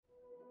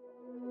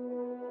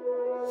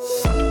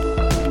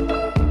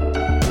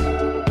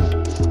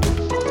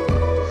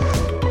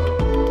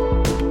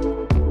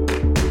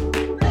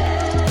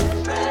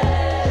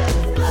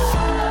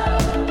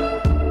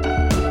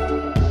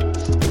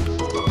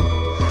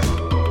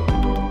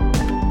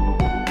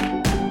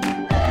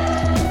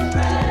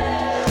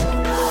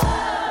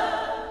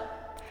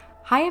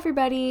Hi,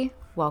 everybody.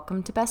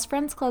 Welcome to Best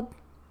Friends Club.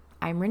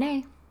 I'm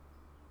Renee.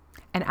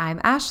 And I'm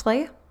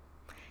Ashley.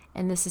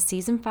 And this is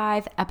Season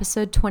 5,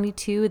 Episode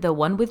 22, the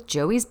one with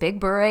Joey's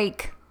big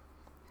break.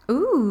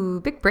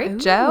 Ooh, big break, Ooh,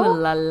 Joe.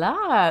 La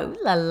la, ooh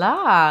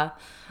la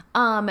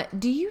la.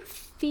 Do you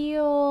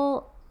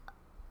feel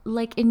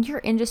like in your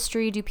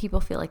industry, do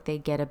people feel like they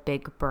get a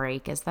big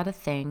break? Is that a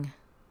thing?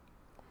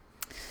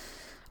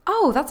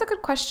 Oh, that's a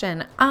good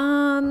question.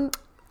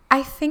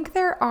 I think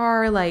there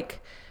are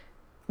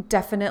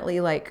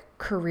definitely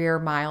career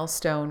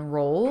milestone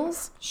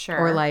roles. Sure.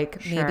 Or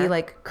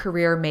maybe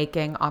career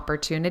making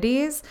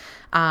opportunities.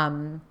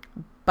 But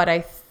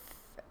I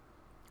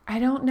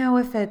don't know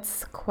if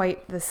it's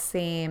quite the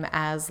same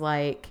as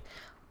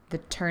the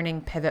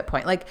turning pivot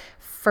point. Like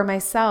for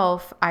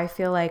myself, I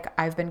feel like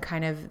I've been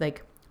kind of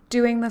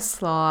doing the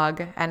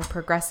slog and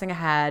progressing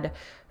ahead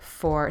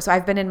so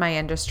I've been in my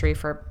industry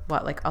for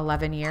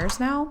 11 years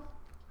now.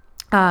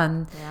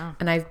 And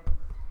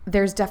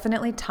there's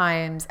definitely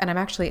times, and I'm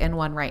actually in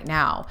one right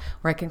now,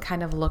 where I can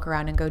kind of look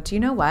around and go, do you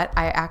know what?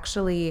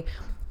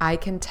 I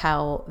can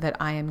tell that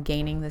I am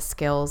gaining the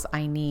skills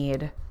I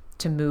need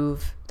to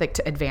move,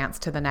 to advance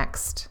to the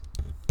next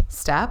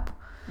step.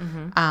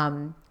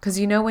 Mm-hmm. 'Cause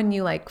when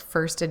you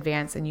first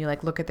advance and you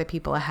look at the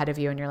people ahead of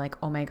you and you're like,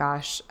 oh my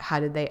gosh, how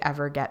did they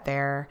ever get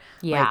there?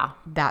 Yeah.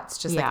 That's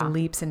just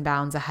leaps and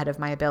bounds ahead of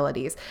my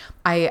abilities.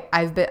 I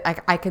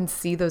can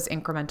see those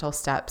incremental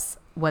steps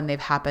when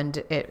they've happened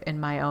in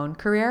my own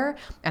career,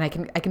 and I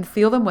can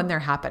feel them when they're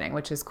happening,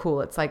 which is cool.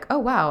 It's like, oh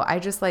wow, I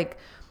just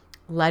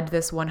led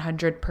this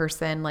 100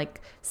 person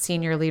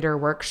senior leader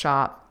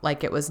workshop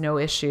like it was no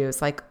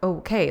issues.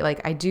 Okay,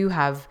 I do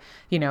have,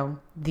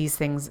 these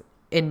things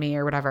in me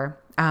or whatever.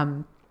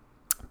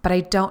 But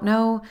I don't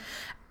know.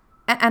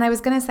 And I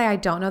was going to say, I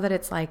don't know that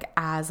it's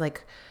as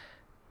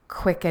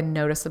quick and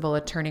noticeable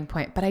a turning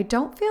point, but I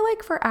don't feel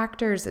like for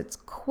actors it's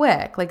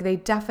quick. They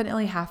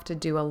definitely have to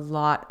do a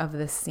lot of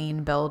the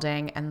scene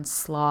building and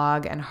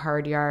slog and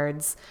hard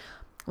yards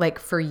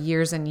for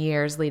years and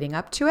years leading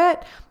up to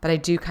it. But I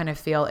do kind of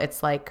feel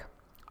it's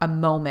a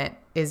moment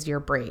is your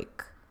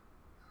break,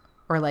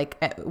 or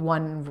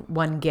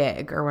one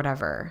gig or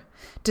whatever.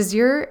 Does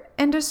your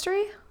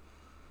industry?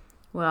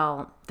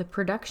 Well, the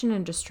production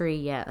industry,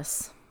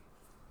 yes.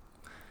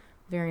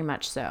 Very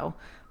much so.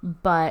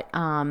 But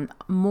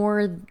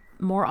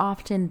more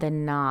often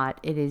than not,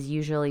 it is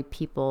usually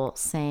people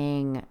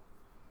saying,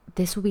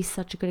 this will be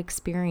such a good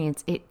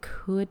experience. It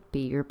could be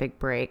your big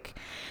break,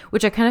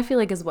 which I kind of feel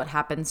like is what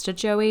happens to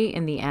Joey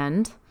in the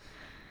end,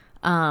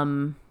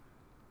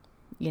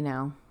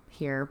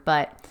 here.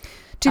 But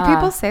do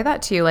people say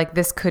that to you?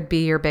 This could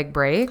be your big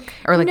break,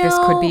 or no, this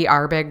could be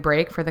our big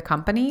break for the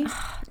company?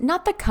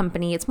 Not the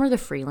company. It's more the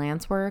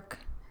freelance work.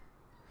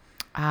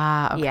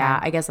 Ah, okay. Yeah,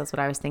 I guess that's what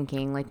I was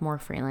thinking, more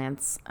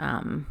freelance.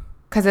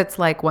 Because it's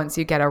once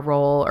you get a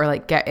role or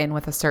get in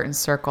with a certain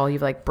circle,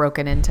 you've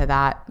broken into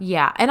that.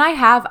 Yeah, and I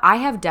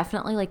have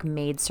definitely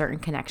made certain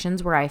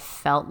connections where I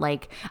felt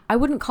I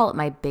wouldn't call it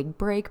my big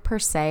break per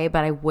se,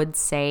 but I would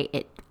say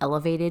it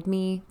elevated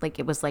me.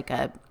 It was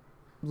a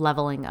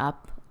leveling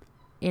up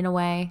in a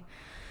way.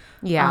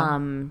 Yeah.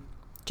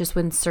 Just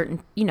when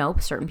certain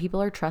people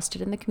are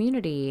trusted in the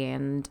community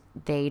and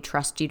they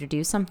trust you to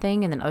do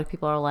something, and then other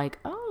people are like,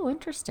 oh,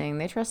 interesting,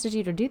 they trusted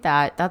you to do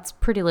that. That's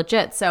pretty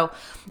legit. So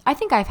I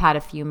think I've had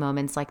a few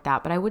moments like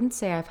that, but I wouldn't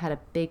say I've had a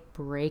big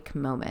break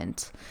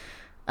moment.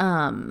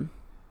 But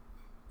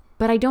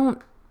I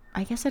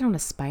guess I don't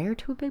aspire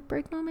to a big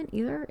break moment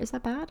either. Is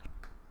that bad?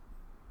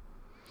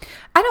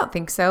 I don't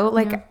think so.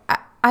 Yeah.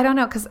 I don't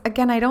know. 'Cause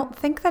again, I don't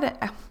think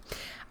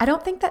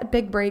that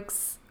big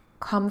breaks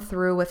come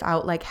through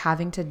without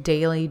having to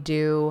daily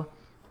do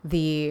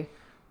the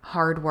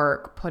hard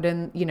work, put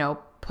in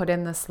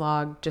the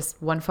slog,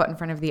 just one foot in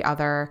front of the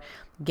other,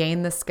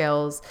 gain the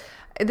skills.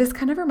 This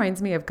kind of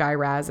reminds me of Guy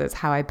Raz's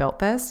How I Built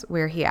This,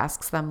 where he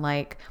asks them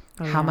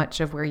how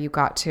much of where you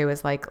got to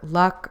is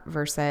luck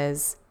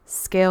versus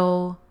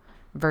skill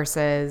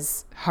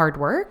versus hard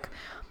work.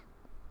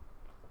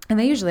 And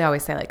they usually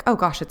always say oh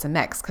gosh, it's a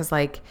mix, because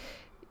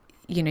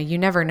you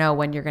never know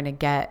when you're going to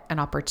get an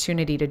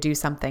opportunity to do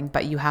something,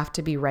 but you have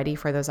to be ready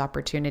for those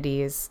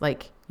opportunities.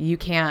 You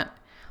can't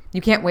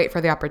wait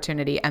for the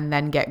opportunity and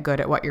then get good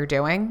at what you're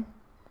doing.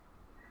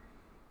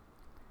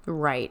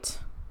 Right.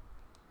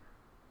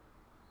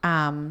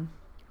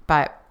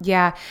 But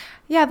yeah,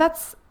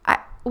 that's, and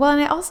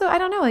I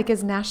don't know,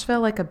 is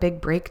Nashville a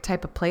big break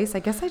type of place? I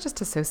guess I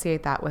just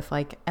associate that with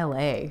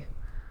LA.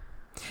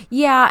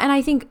 Yeah. And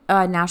I think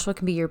Nashville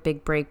can be your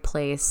big break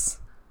place.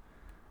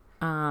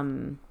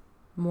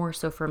 More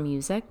so for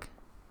music.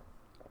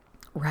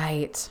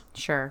 Right.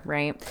 Sure.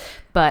 Right.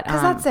 But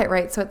because that's it.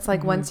 Right. So it's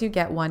once you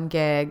get one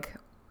gig,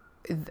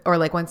 or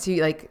once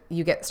you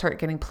start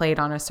getting played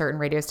on a certain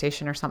radio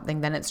station or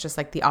something, then it's just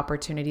the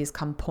opportunities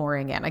come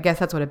pouring in. I guess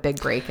that's what a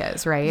big break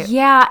is, right?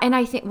 Yeah. And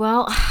I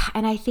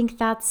think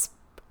that's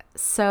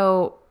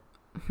so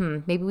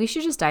maybe we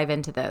should just dive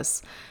into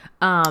this.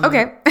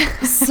 Okay.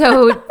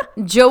 So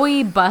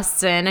Joey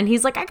busts in and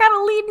he's like, I got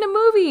a lead in a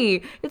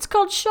movie. It's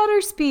called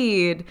Shutter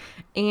Speed.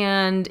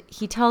 And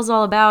he tells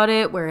all about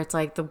it, where it's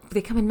like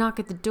they come and knock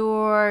at the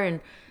door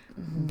and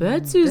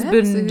Betsy's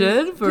been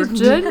dead for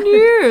 10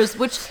 years,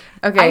 which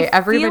Okay, I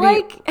everybody, feel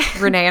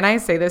like Renee and I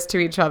say this to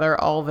each other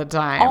all the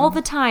time. all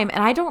the time.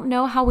 And I don't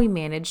know how we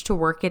manage to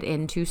work it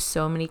into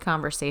so many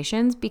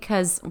conversations,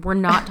 because we're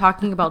not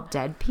talking about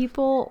dead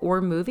people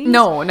or movies.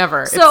 No,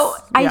 never. So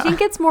I yeah.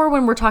 think it's more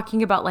when we're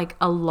talking about like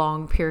a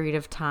long period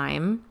of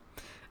time.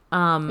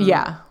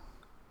 Yeah.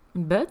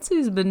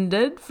 Betsy's been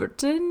dead for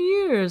 10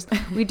 years.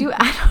 We do,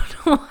 I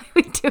don't know why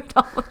we do it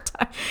all the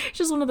time. It's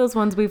just one of those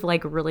ones we've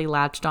like really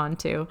latched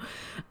onto.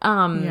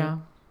 Yeah.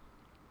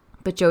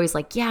 But Joey's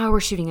like, yeah, we're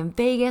shooting in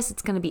Vegas.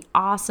 It's going to be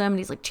awesome. And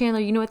he's like,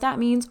 Chandler, you know what that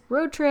means?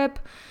 Road trip.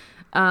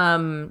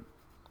 And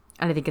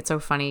I think it's so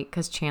funny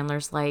because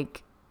Chandler's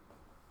like,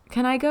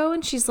 can I go?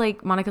 And she's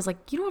like, Monica's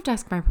like, you don't have to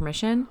ask my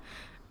permission.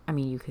 I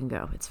mean, you can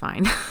go. It's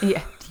fine.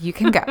 Yeah, you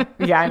can go.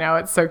 Yeah, I know.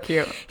 It's so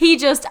cute.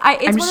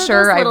 I'm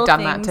sure I've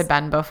done that to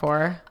Ben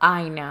before.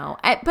 I know.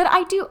 But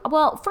I do,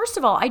 well, first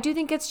of all, I do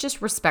think it's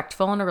just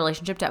respectful in a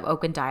relationship to have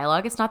open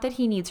dialogue. It's not that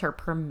he needs her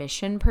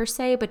permission per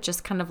se, but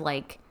just kind of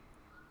like,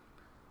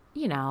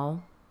 you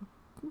know,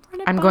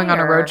 I'm going on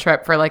a road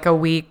trip for like a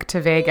week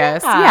to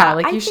Vegas. Yeah, Yeah,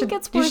 like I you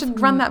think should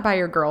run that by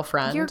your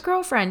girlfriend. Your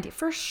girlfriend,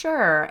 for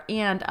sure.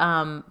 And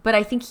but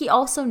I think he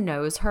also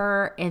knows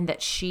her, and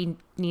that she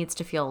needs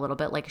to feel a little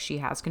bit like she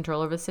has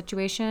control over the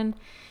situation.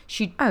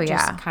 She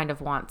just kind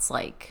of wants,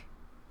 like,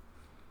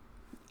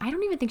 I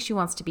don't even think she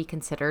wants to be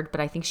considered, but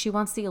I think she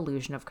wants the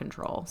illusion of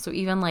control. So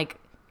even like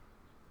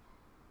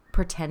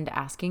pretend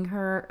asking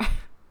her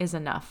is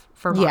enough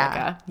for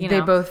Monica. Yeah, you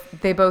know?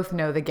 they both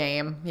know the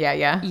game.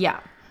 Yeah.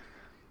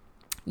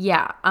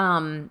 Yeah.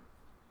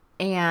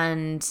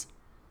 And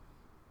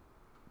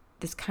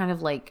this kind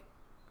of like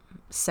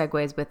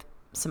segues with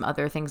some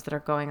other things that are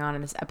going on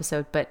in this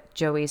episode, but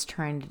Joey's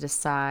trying to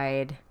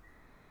decide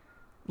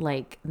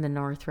like the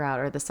north route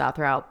or the south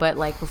route. But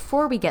like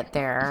before we get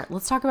there,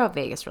 let's talk about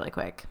Vegas really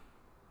quick.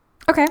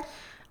 Okay.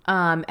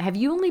 Have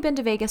you only been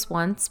to Vegas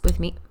once with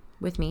me?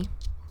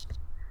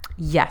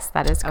 Yes,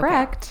 that is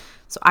correct. Okay.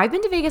 So I've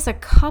been to Vegas a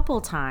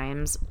couple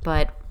times,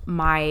 but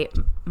my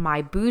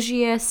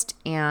bougiest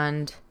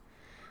and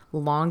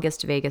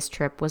longest Vegas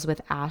trip was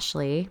with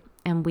Ashley,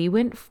 and we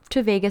went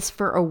to Vegas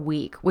for a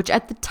week, which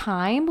at the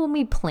time when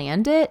we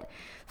planned it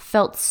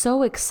felt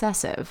so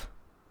excessive,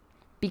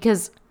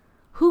 because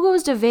who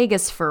goes to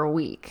Vegas for a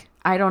week?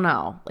 I don't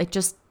know.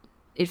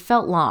 It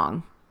felt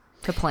long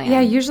to plan.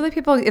 Yeah, usually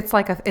people it's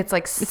like a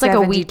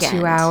 72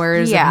 weekend.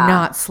 hours of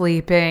not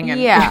sleeping. And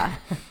Yeah.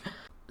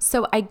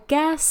 So I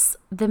guess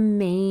the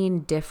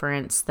main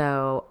difference,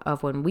 though,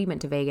 of when we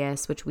went to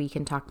Vegas, which we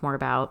can talk more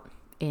about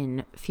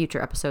in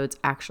future episodes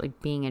actually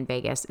being in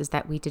Vegas, is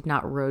that we did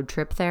not road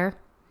trip there.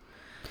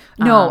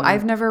 No,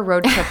 I've never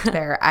road tripped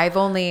there. I've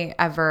only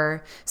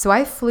ever... So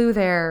I flew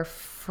there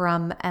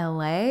from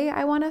LA,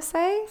 I want to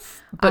say.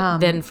 But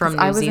then from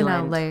New Zealand.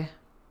 I was in LA.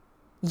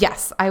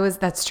 Yes, I was.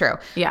 That's true.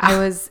 Yeah. I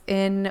was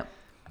in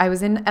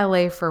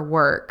LA for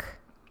work.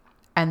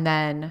 And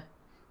then...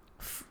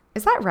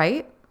 Is that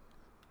right?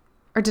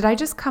 Or did I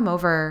just come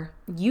over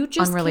You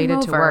just unrelated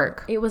came to over.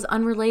 work? It was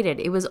unrelated.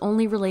 It was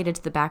only related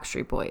to the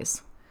Backstreet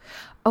Boys.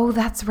 Oh,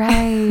 that's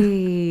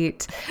right.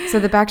 So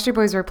the Backstreet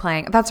Boys were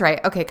playing. That's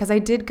right. Okay, because I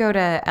did go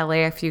to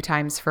LA a few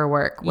times for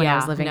work when I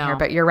was living here.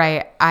 But you're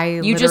right.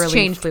 You just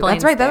changed planes.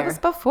 That's right. There. That was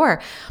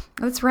before.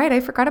 That's right.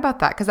 I forgot about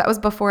that because that was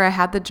before I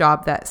had the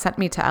job that sent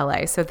me to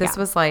LA. So this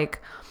was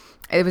like,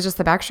 it was just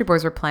the Backstreet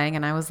Boys were playing,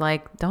 and I was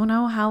like, don't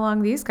know how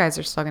long these guys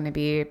are still going to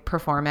be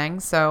performing.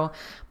 So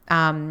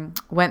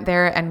went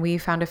there, and we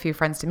found a few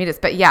friends to meet us.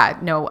 But yeah,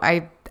 no,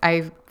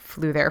 I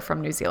flew there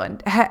from New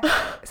Zealand.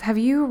 Have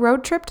you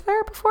road tripped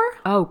there before?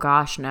 Oh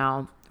gosh,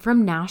 no.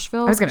 From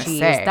Nashville, I was going to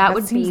say that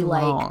would be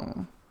long.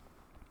 like,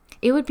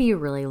 it would be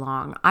really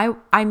long.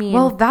 I mean,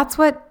 well, that's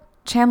what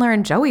Chandler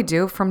and Joey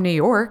do from New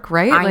York,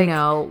 right? I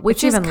know,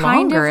 which is even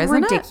kind longer, of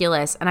isn't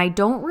ridiculous. And I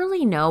don't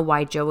really know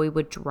why Joey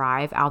would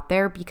drive out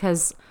there,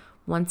 because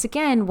once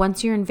again,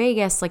 once you're in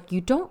Vegas, like, you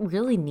don't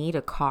really need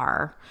a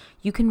car.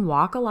 You can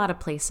walk a lot of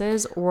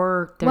places,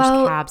 or there's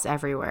cabs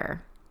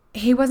everywhere.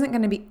 He wasn't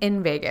going to be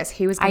in Vegas.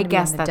 He was going to be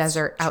in the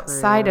desert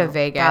outside of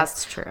Vegas.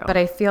 That's true. But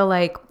I feel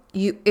like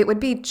it would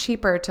be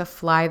cheaper to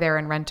fly there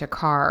and rent a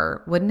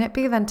car, wouldn't it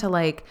be, than to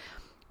like,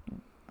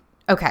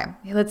 okay,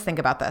 let's think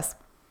about this.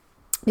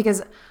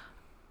 Because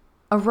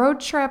a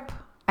road trip,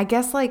 I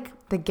guess like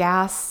the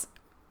gas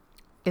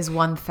is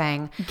one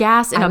thing.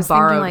 Gas in a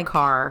borrowed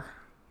car.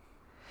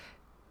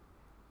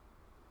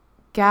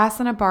 Gas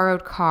in a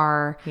borrowed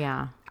car.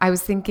 Yeah. I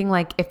was thinking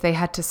like if they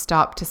had to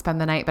stop to spend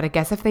the night, but I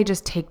guess if they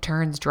just take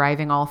turns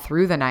driving all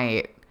through the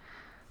night.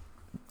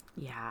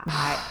 Yeah.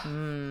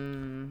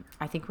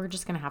 I think we're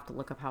just going to have to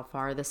look up how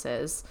far this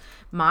is.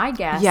 My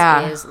guess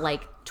is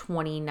like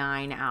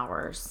 29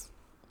 hours.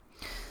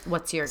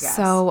 What's your guess?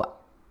 So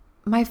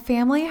my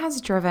family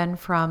has driven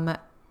from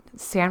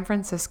San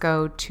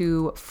Francisco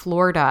to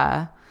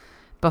Florida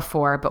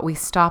before, but we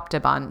stopped a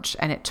bunch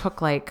and it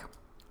took like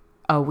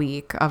a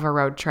week of a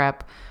road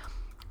trip.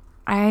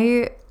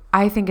 I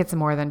think it's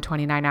more than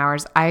 29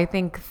 hours. I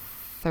think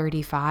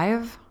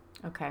 35.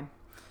 Okay.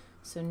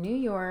 So New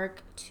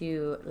York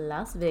to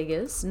Las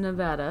Vegas,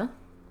 Nevada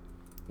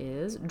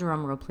is,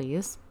 drumroll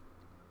please,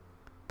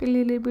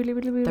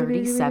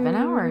 37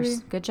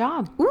 hours. Good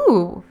job.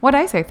 Ooh, what'd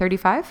I say?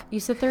 35? You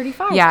said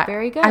 35. Yeah.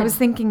 Very good. I was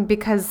thinking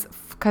because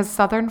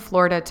southern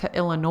Florida to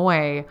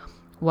Illinois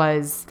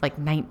was like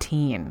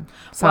 19.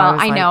 So well,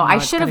 was I like, know. no, I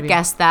it's should gonna have be-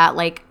 guessed that.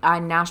 Like,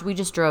 we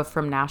just drove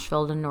from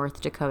Nashville to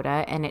North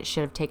Dakota, and it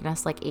should have taken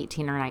us like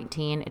 18 or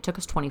 19. It took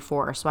us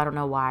 24, so I don't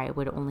know why I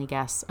would only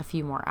guess a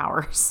few more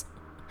hours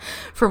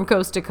from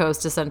coast to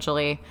coast,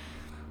 essentially.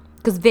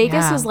 Because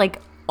Vegas Yeah. was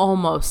like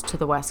almost to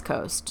the West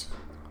Coast.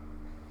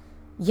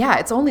 Yeah,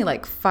 it's only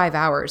like 5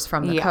 hours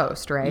from the Yeah.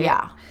 coast, right?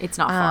 Yeah, it's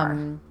not far.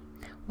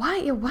 Why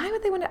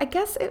would they want to?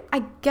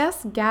 I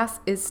guess gas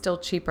is still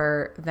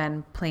cheaper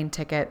than plane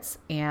tickets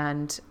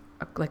and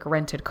like a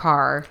rented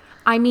car.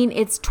 I mean,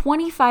 it's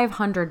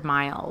 2,500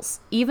 miles.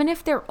 Even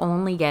if they're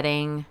only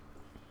getting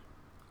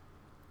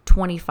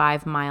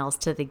 25 miles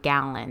to the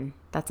gallon,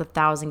 that's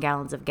 1,000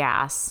 gallons of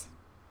gas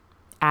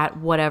at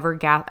whatever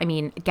gas. I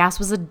mean, gas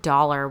was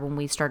 $1 when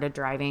we started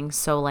driving.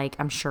 So like,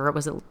 I'm sure it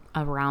was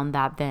around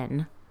that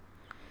then.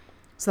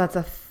 So that's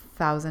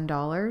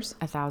 $1,000.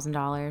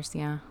 $1,000.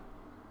 Yeah.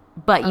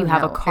 But you Oh,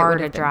 have no, a it car would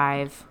to have been-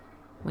 drive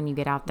when you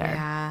get out there.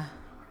 Yeah.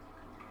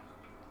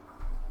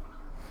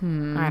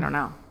 I don't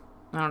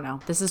know.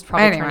 This is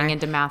probably Anyway. turning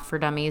into math for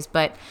dummies,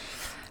 but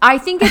I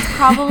think it's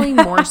probably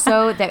more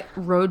so that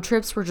road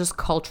trips were just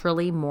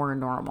culturally more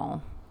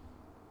normal.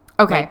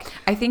 Okay, Like,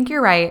 I think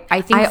you're right.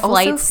 I think also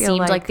flights feel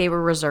seemed like they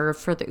were reserved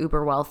for the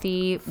uber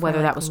wealthy, whether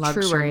like, that was true or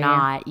luxury.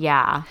 not.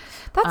 Yeah.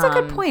 That's a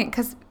good point,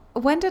 because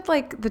when did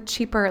like the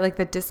cheaper, like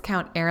the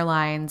discount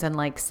airlines and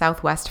like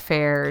Southwest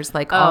fares,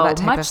 like all Oh, that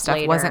type much of stuff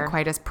later. wasn't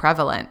quite as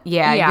prevalent.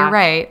 Yeah, Yeah. you're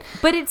right.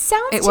 But it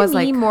sounds It to was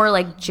me like- more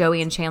like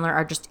Joey and Chandler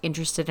are just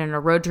interested in a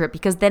road trip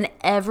because then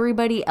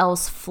everybody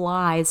else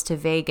flies to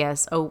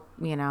Vegas. Oh,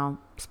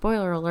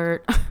 spoiler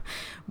alert.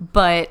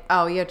 But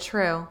Oh, yeah,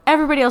 true.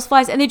 everybody else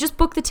flies and they just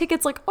book the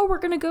tickets like, oh, we're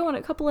going to go in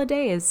a couple of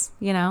days,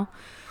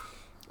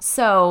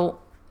 So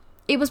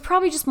it was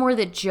probably just more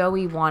that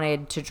Joey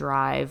wanted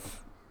to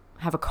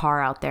have a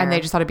car out there. And they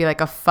just thought it'd be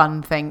like a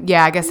fun thing.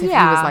 Yeah, I guess if he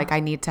Yeah. was like,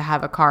 I need to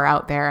have a car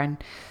out there, and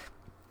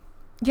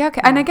yeah, okay.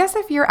 And I guess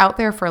if you're out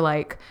there for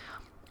like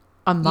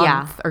a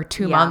month or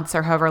 2 Yeah. months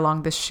or however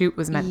long the shoot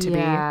was meant to be.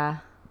 Yeah.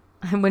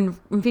 And when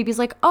Phoebe's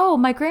like, oh,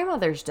 my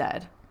grandmother's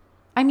dead.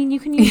 I mean, you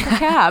can use the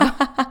cab.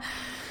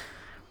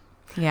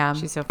 Yeah.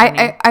 She's so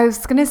funny. I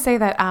was going to say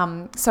that,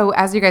 so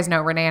as you guys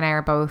know, Renee and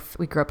I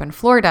we grew up in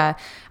Florida.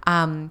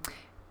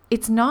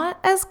 It's not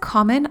as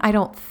common, I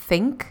don't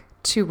think,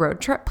 to road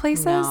trip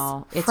places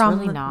No, it's from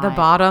really not. the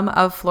bottom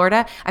of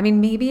Florida. I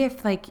mean, maybe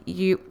if like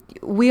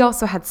we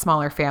also had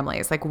smaller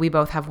families, like we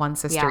both have one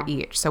sister Yeah.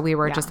 each. So we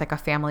were Yeah. just like a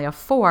family of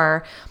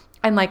 4.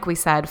 And like we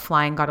said,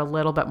 flying got a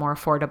little bit more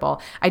affordable.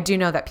 I do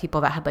know that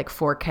people that had like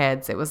 4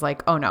 kids, it was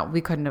like, oh no,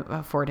 we couldn't have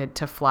afforded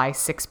to fly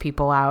 6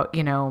 people out,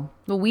 Well,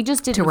 we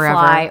just didn't wherever.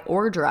 fly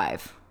or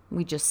drive.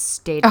 We just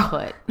stayed Oh.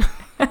 put.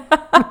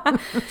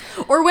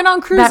 Or went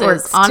on cruises,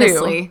 works, too.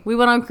 honestly. We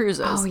went on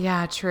cruises. Oh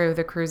yeah, true.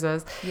 The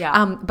cruises.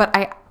 Yeah. But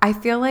I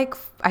feel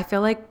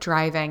like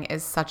driving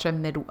is such a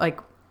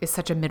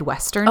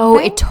Midwestern Oh,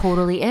 thing. it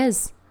totally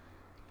is.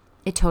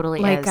 It totally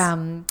Like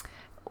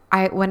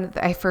is. when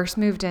I first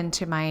moved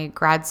into my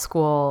grad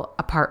school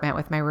apartment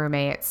with my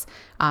roommates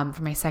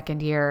for my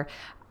second year,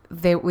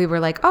 we were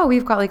like, oh,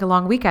 we've got like a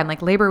long weekend,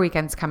 like Labor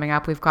Weekend's coming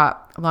up. We've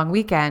got a long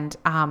weekend.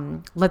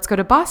 Let's go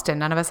to Boston.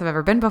 None of us have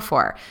ever been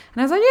before.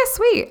 And I was like, yeah,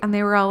 sweet. And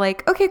they were all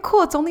like, okay,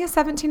 cool. It's only a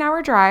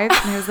 17-hour drive.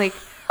 And I was like,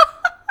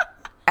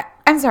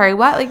 I'm sorry,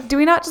 what? Like, do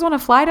we not just want to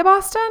fly to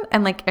Boston?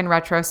 And like in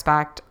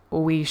retrospect,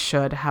 we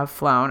should have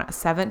flown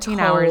 17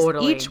 hours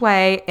Totally. each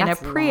way in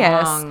That's a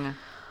Prius. long.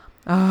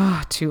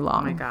 Oh, too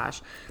long. Oh my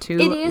gosh. Too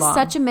It is long.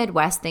 such a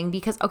Midwest thing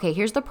because, okay,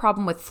 here's the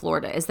problem with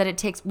Florida is that it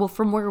takes, well,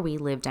 from where we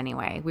lived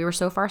anyway, we were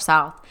so far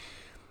south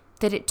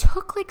that it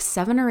took like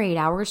 7 or 8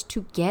 hours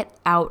to get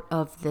out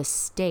of the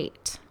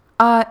state.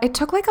 It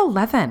took like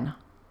 11.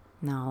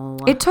 No.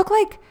 It took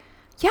like,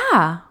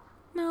 yeah.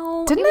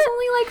 No. Didn't it was it?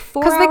 only like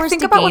 4 'Cause, hours like, think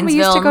to about when we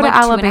used to Gainesville go and,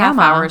 to like 2.5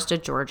 Alabama. hours to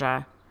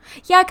Georgia.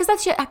 Yeah,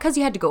 because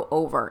you had to go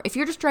over. If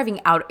you're just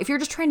driving out, if you're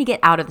just trying to get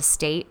out of the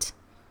state,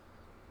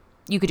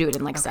 you could do it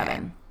in like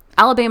 7.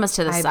 Alabama's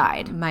to the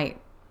side.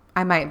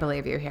 I might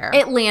believe you here.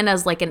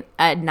 Atlanta's like a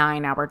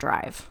 9-hour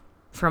drive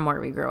from where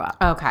we grew up.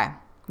 Okay.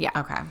 Yeah.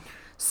 Okay.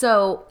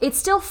 So it's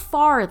still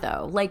far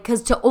though, like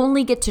because to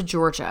only get to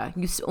Georgia,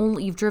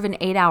 you've driven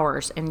 8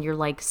 hours and you're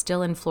like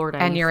still in Florida,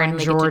 And you you're in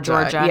finally get to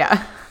Georgia.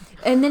 Yeah.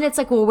 And then it's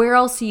like, well, where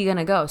else are you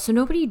gonna go? So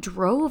nobody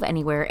drove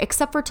anywhere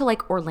except for to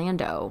like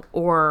Orlando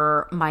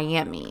or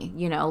Miami.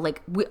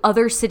 Like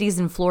other cities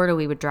in Florida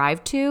we would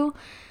drive to,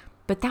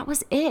 but that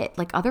was it.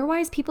 Like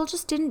otherwise, people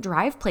just didn't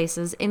drive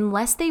places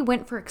unless they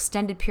went for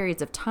extended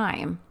periods of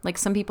time. Like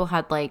some people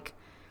had like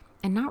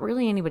and not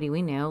really anybody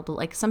we knew, but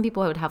like some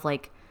people would have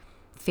like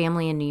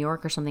family in New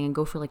York or something and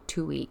go for like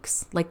 2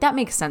 weeks. Like that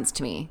makes sense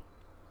to me.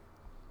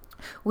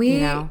 We You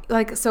know?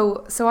 like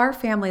so our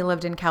family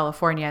lived in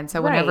California, and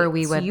so whenever Right.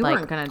 we So would you like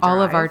weren't gonna all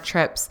of our drive.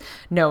 trips,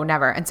 no,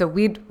 never. And so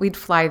we'd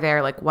fly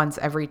there like once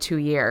every 2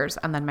 years,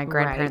 and then my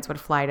grandparents would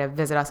fly to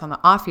visit us on the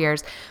off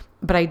years.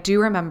 But I do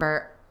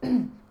remember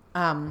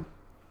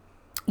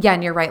yeah,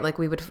 and you're right, like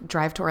we would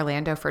drive to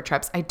Orlando for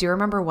trips. I do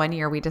remember one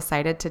year we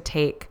decided to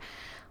take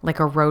like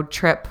a road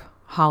trip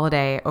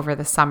holiday over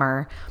the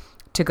summer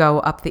to go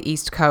up the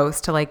East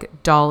Coast to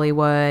like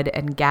Dollywood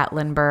and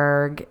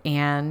Gatlinburg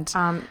and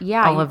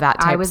Yeah, all of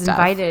that type I was stuff.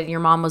 invited. Your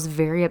mom was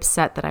very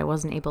upset that I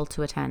wasn't able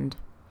to attend.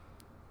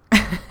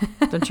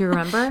 Don't you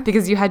remember?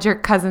 Because you had your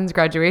cousin's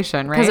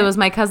graduation, right? Because it was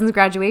my cousin's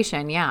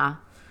graduation. Yeah.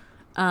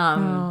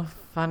 Oh,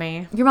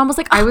 funny. Your mom was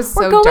like, I was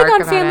we're so going dark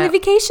on about family it.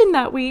 vacation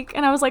that week.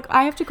 And I was like,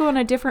 I have to go on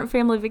a different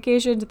family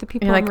vacation to the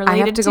people You're I'm like, I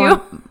have related to go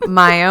on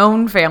my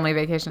own family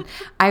vacation.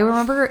 I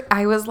remember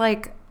I was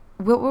like,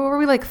 what were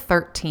we, like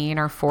 13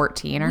 or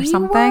 14 or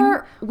something?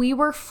 We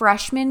were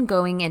freshmen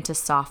going into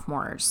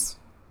sophomores.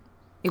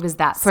 It was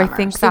that So I summer.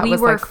 think that we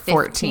was, were like,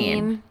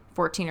 14.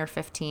 14 or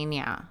 15,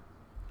 yeah.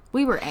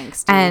 We were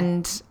angsty.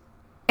 And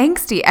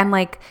angsty. And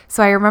like,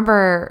 so I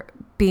remember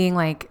being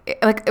like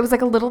it was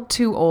like a little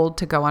too old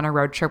to go on a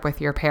road trip with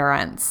your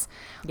parents.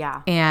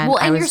 yeah. And well,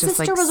 I and was your just,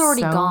 sister like, was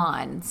already so-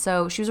 gone.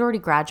 So she was already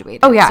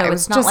graduated. Oh, yeah, So it it's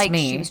was not just like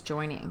me. she was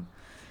joining.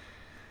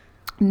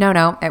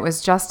 No, it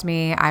was just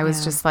me. I was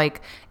Yeah. just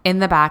like in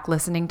the back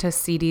listening to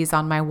CDs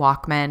on my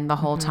Walkman the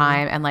whole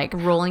time and like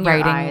Rolling your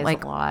writing eyes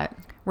like a lot.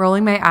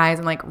 rolling my eyes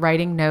and like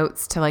writing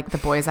notes to like the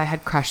boys I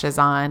had crushes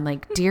on.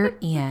 Like, dear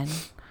Ian,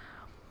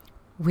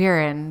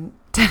 we're in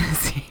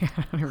Tennessee.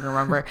 I don't even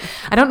remember.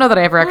 I don't know that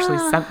I ever actually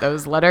sent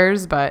those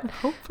letters, but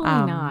Hopefully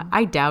not.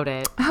 I doubt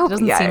it. I hope, It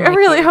doesn't yeah, seem I like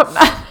really you. hope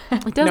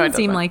not. It doesn't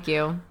seem like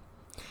you.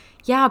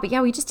 Yeah, but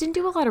yeah, we just didn't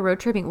do a lot of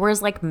road tripping.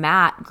 Whereas like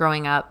Matt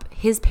growing up,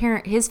 his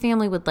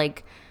family would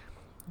like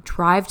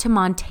drive to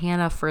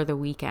Montana for the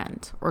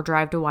weekend or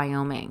drive to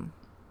Wyoming.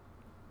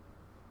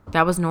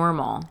 That was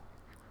normal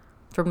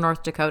from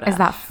North Dakota. Is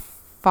that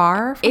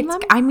far from them?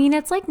 I mean,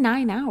 it's like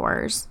 9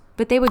 hours.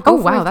 But they would go Oh,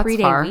 for wow, a that's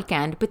 3-day far.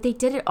 weekend. But they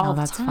did it all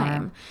the that's far.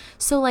 time.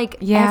 So like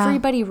Yeah.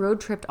 everybody road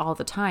tripped all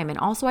the time. And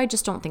also I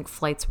just don't think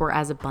flights were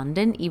as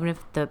abundant, even if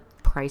the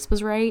price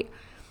was right.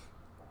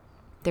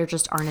 There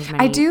just aren't as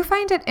many. I do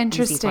find it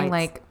interesting, flights.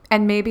 like,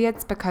 and maybe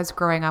it's because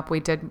growing up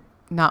we did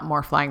not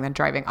more flying than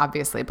driving,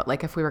 obviously, but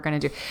like if we were going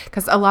to do,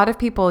 because a lot of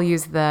people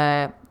use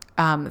the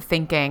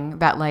thinking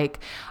that like,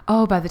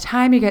 oh, by the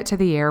time you get to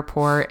the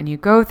airport and you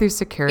go through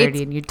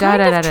security and you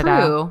kind of da.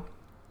 true.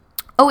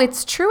 Oh,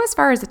 it's true as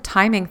far as the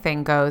timing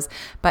thing goes,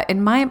 but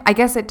I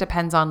guess it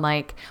depends on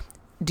like,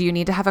 do you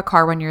need to have a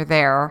car when you're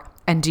there,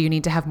 and do you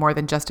need to have more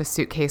than just a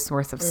suitcase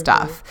worth of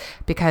stuff?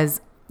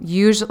 Because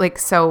usually, like,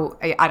 so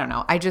I don't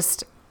know.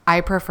 I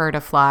prefer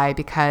to fly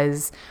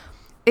because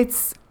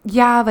it's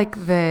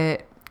like the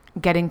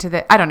getting to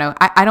the, I don't know.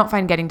 I don't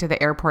find getting to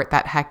the airport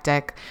that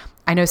hectic.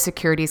 I know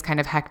security is kind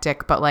of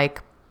hectic, but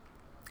like,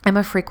 I'm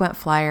a frequent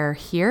flyer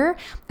here.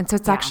 And so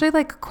it's actually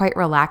like quite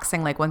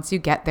relaxing. Like once you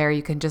get there,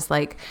 you can just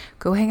like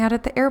go hang out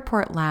at the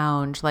airport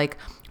lounge, like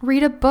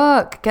read a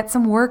book, get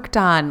some work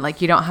done. Like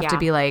you don't have to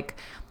be like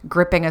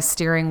gripping a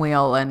steering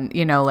wheel and,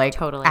 you know, like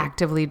Totally.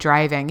 actively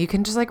driving. You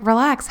can just like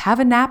relax, have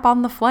a nap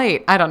on the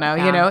flight. I don't know.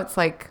 Yeah. You know, it's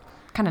like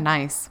kind of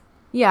nice.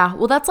 Yeah,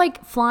 well, that's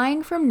like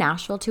flying from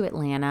Nashville to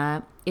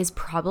Atlanta is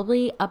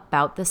probably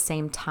about the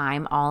same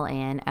time all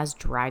in as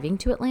driving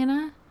to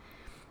Atlanta.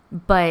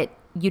 But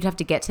you'd have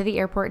to get to the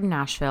airport in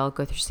Nashville,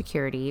 go through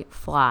security,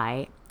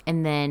 fly,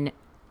 and then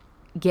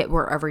get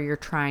wherever you're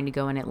trying to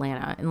go in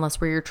Atlanta, unless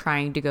where you're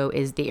trying to go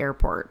is the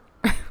airport,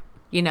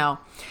 you know?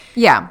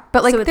 Yeah.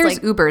 But like So it's there's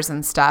like- Ubers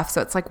and stuff.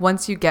 So it's like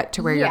once you get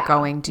to where you're Yeah,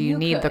 going, do you you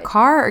need the could.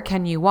 car or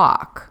can you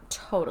walk?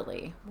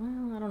 Totally.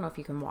 Well, I don't know if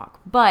you can walk.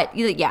 But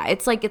yeah,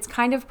 it's like it's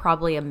kind of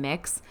probably a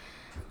mix.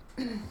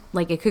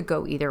 Like it could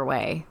go either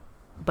way.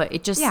 But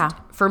it just,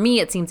 for me,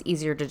 it seems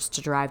easier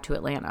to drive to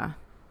Atlanta.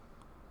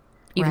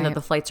 Even though Right.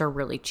 the flights are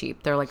really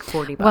cheap. They're like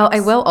 $40. Well, I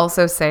will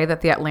also say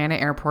that the Atlanta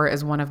airport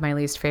is one of my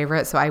least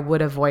favorite, so I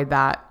would avoid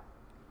that.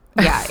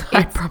 Yeah.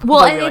 I'd It's, probably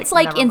well, be and like, it's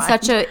like "Never in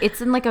mind."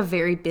 it's in like a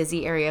very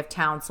busy area of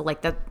town. So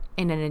like that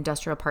in an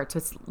industrial part. So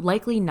it's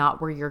likely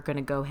not where you're going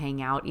to go hang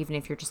out, even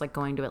if you're just like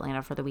going to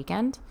Atlanta for the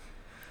weekend.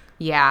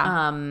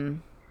 Yeah.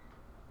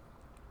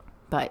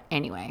 But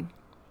anyway,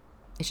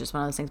 it's just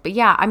one of those things. But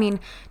yeah, I mean,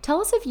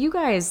 tell us if you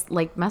guys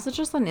like message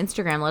us on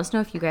Instagram. Let us know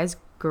if you guys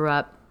grew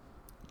up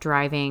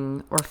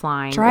driving or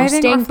flying or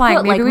staying flying.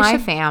 put, Maybe like we my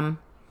should- fam.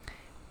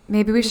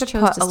 Maybe we just should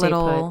chose put to a stay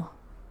little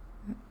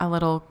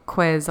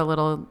quiz, a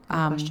little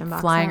question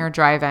box flying up. or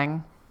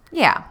driving.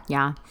 Yeah.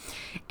 Yeah.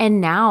 And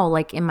now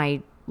like in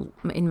my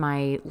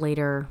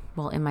later,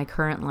 well, in my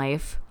current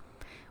life,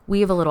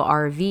 we have a little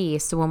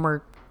RV. So when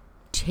we're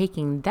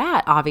taking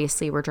that,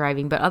 obviously we're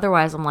driving, but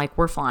otherwise I'm like,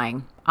 we're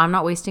flying. I'm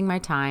not wasting my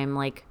time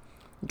like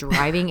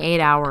driving 8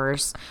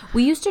 hours.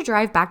 We used to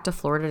drive back to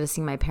Florida to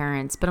see my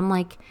parents, but I'm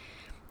like,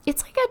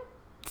 it's like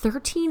a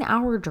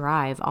 13-hour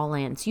drive all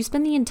in. So you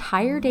spend the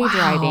entire day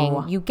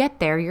driving. You get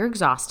there, you're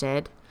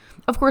exhausted.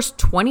 Of course,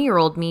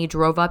 20-year-old me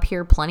drove up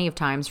here plenty of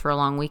times for a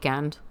long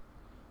weekend.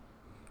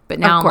 But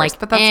now of course, I'm like,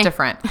 but that's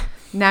different.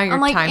 Now you're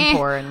like, time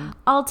poor. And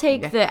I'll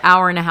take the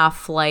hour-and-a-half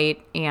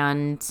flight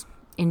and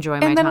enjoy my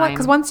time. And then what?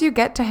 Because once you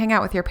get to hang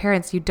out with your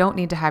parents, you don't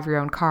need to have your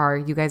own car.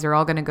 You guys are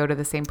all going to go to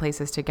the same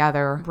places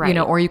together, right?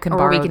 Or you can or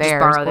borrow we could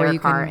theirs, just borrow their or you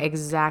car, can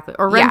exactly,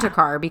 or rent a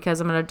car because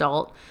I'm an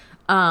adult.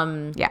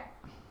 Yeah.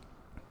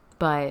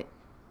 But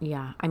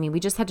yeah, I mean, we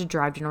just had to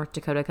drive to North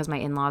Dakota because my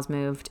in-laws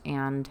moved,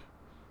 and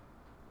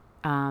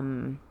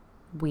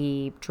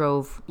we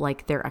drove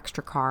like their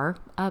extra car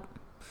up.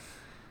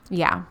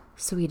 Yeah.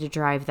 So we had to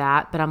drive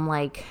that. But I'm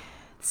like,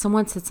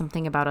 someone said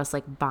something about us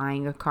like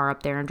buying a car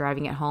up there and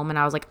driving it home. And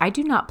I was like, I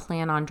do not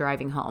plan on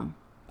driving home.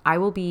 I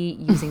will be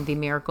using the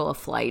miracle of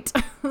flight.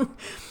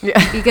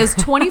 Yeah. Because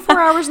 24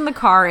 hours in the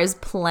car is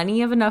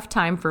plenty of enough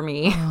time for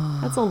me.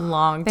 That's a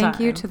long time. Thank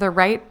you to the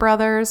Wright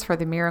brothers for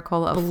the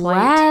miracle of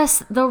flight.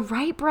 Bless the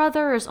Wright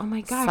brothers. Oh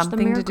my gosh. Something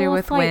the miracle to do of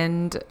with flight.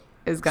 wind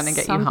is going to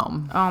get you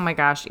home. Oh my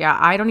gosh. Yeah.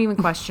 I don't even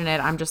question it.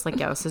 I'm just like,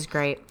 yeah, this is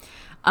great.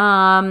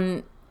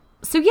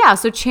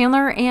 So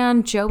Chandler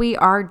and Joey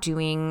are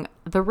doing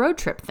the road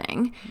trip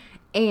thing,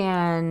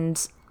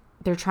 and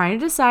they're trying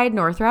to decide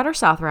north route or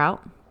south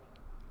route.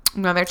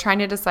 No, they're trying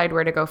to decide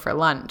where to go for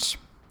lunch.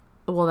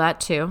 Well,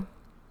 that too.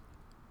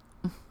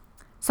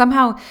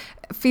 Somehow,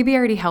 Phoebe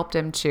already helped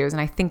him choose,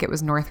 and I think it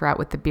was North Route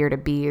with the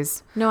bearded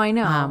bees. No, I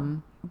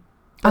know.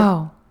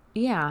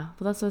 Yeah.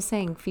 Well, that's what I was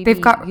saying.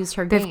 Phoebe used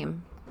her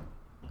game.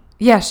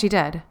 Yeah, she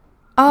did.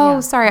 Oh, Yeah,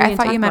 sorry. we I didn't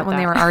thought talk you meant about when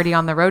they that. were already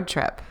on the road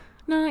trip.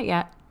 No, not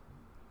yet.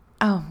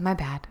 Oh, my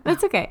bad.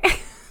 That's okay.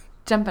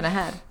 Jumping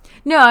ahead.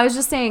 No, I was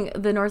just saying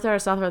the north route or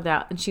south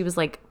route, and she was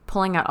like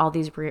pulling out all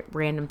these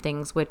random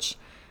things, which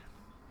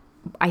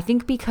I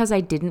think because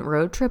I didn't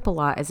road trip a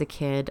lot as a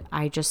kid,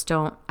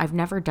 I've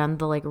never done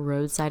the like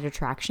roadside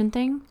attraction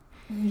thing.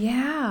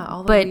 Yeah,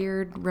 all the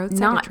weird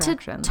roadside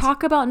attractions. Not to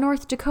talk about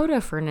North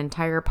Dakota for an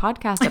entire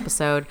podcast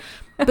episode,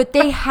 but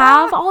they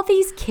have all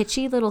these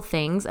kitschy little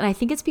things, and I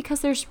think it's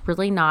because there's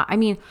really not. I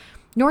mean,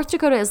 North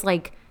Dakota is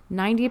like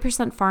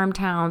 90% farm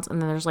towns,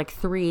 and then there's like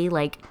 3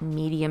 like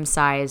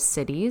medium-sized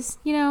cities,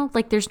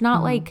 like there's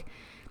not like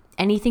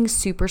anything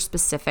super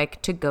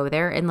specific to go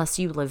there unless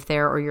you live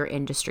there or your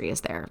industry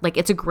is there. Like,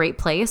 it's a great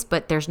place,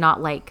 but there's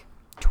not like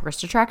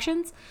tourist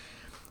attractions.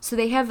 So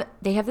they have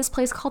this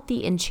place called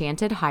the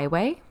Enchanted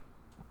Highway,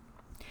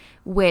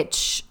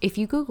 which if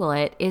you Google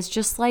it is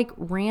just like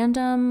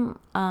random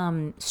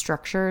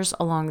structures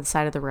along the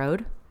side of the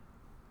road.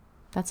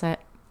 That's it.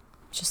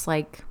 Just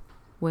like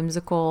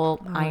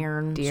whimsical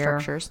iron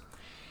structures.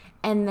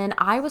 And then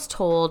I was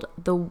told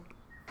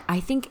I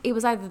think it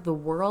was either the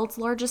world's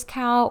largest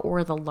cow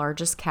or the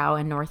largest cow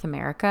in North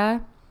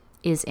America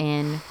is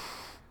in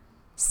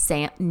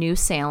New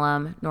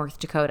Salem, North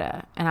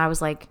Dakota. And I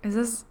was like, is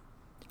this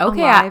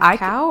okay, a live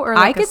cow or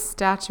like a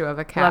statue of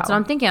a cow? Well, that's what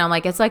I'm thinking. I'm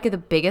like, it's like the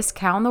biggest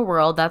cow in the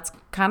world. That's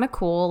kind of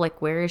cool.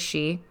 Like, where is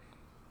she?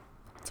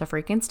 It's a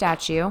freaking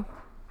statue.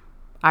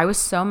 I was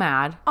so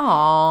mad.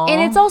 Aww. And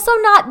it's also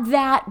not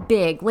that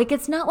big. Like,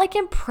 it's not like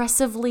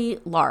impressively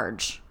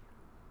large.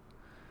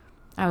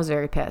 I was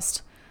very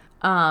pissed.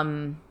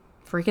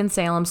 Freaking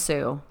Salem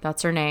Sue.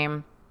 That's her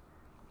name.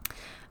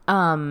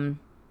 But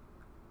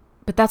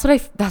that's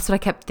what I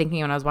kept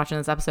thinking when I was watching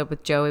this episode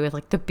with Joey, with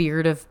like the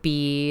beard of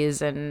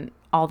bees and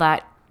all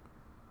that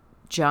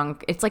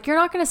junk. It's like, you're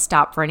not going to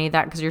stop for any of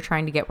that because you're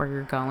trying to get where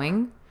you're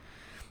going.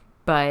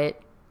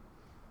 But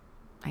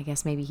I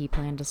guess maybe he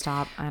planned to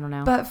stop. I don't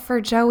know. But for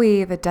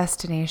Joey, the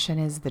destination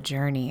is the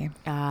journey.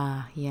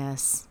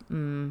 Yes.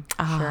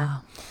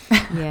 Sure.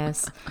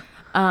 Yes.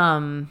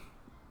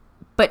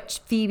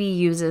 But Phoebe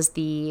uses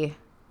the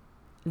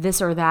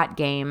this or that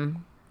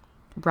game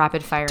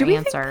rapid fire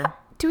answer.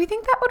 Do we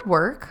think that would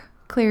work?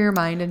 Clear your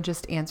mind and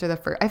just answer the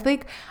first.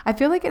 I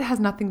feel like it has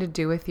nothing to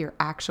do with your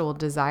actual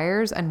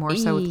desires and more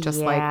so with just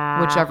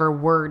like whichever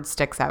word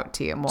sticks out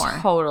to you more.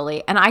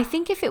 Totally. And I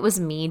think if it was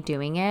me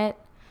doing it,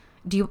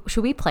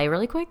 should we play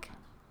really quick?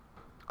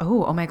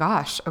 Oh my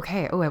gosh.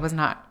 Okay. Oh, I was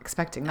not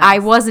expecting that. I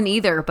wasn't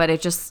either, but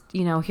it just,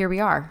 here we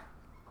are.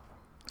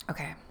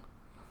 Okay.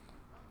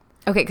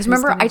 Okay, because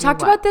remember, I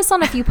talked about this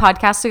on a few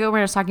podcasts ago when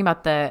I was talking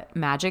about the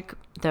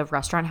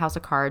restaurant House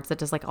of Cards that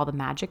does like all the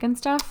magic and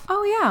stuff.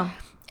 Oh, yeah.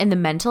 And the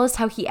Mentalist,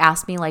 how he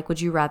asked me, like,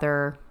 would you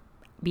rather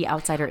be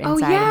outside or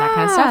inside and that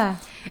kind of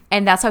stuff.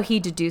 And that's how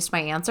he deduced my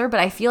answer. But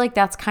I feel like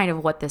that's kind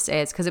of what this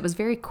is because it was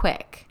very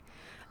quick.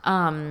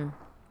 Okay,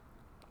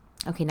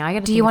 now I got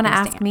to. Do you want to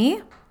ask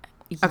me?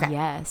 Okay.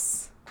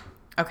 Yes.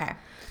 Okay.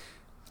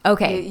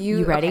 Okay.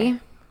 You ready? Okay.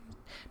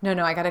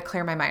 No, I got to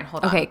clear my mind.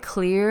 Hold on. Okay,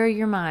 clear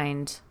your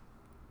mind.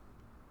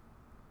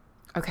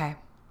 Okay.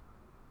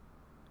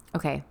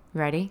 Okay,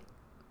 ready?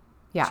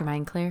 Yeah. Is your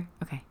mind clear?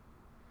 Okay.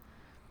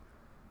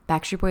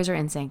 Backstreet Boys or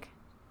NSYNC?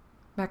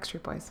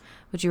 Backstreet Boys.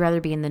 Would you rather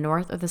be in the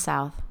North or the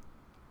South?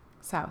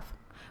 South.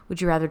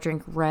 Would you rather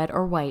drink red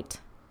or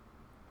white?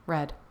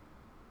 Red.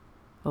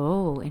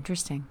 Oh,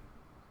 interesting.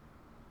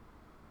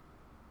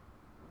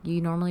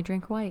 You normally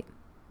drink white.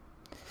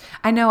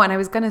 I know, and I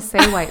was going to say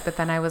white, but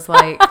then I was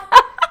like,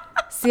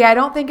 see, I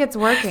don't think it's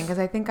working because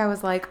I think I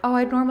was like, oh,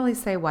 I'd normally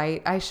say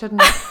white. I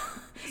shouldn't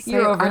say,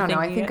 You're I don't know.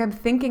 I overthinking think it. I'm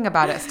thinking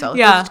about it still.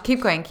 Yeah. Just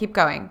keep going.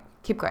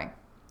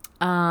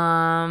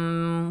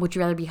 Would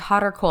you rather be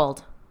hot or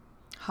cold?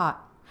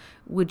 Hot.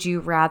 Would you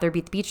rather be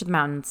at the beach or the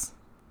mountains?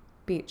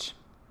 Beach.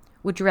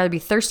 Would you rather be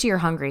thirsty or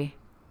hungry?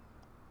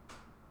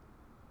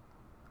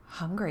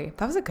 Hungry.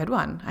 That was a good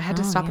one. I had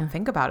to stop and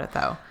think about it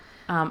though.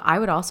 I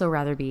would also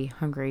rather be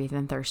hungry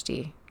than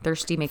thirsty.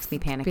 Thirsty makes me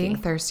panicky. Being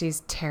thirsty is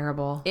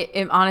terrible.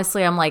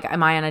 Honestly, I'm like,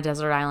 am I on a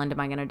desert island? Am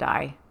I going to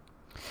die?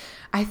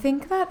 I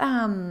think that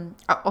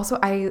also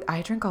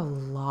I drink a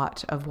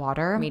lot of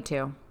water. Me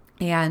too.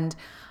 And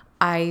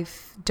I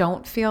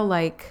don't feel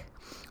like,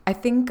 I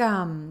think,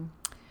 I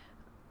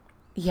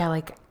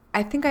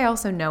think I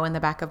also know in the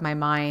back of my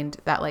mind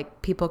that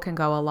like people can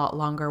go a lot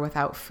longer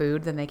without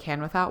food than they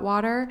can without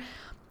water.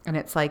 And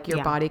it's like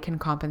your body can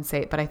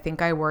compensate. But I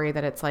think I worry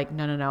that it's like,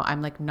 no.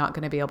 I'm like not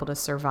going to be able to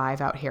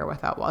survive out here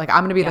without water. Like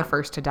I'm going to be the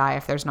first to die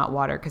if there's not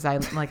water because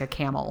I'm like a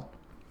camel.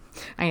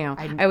 I know.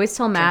 I always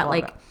tell Matt,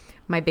 like,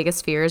 my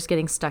biggest fear is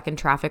getting stuck in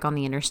traffic on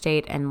the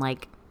interstate and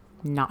like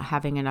not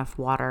having enough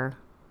water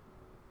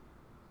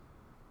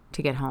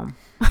to get home.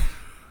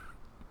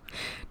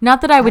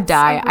 Not that I would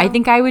die. I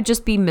think I would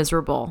just be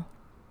miserable.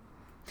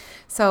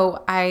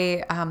 So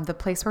the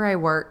place where I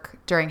work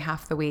during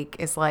half the week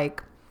is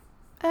like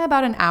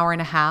about an hour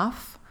and a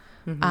half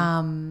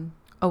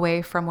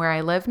away from where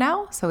I live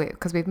now. So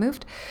because we've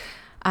moved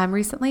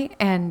recently.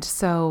 And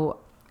so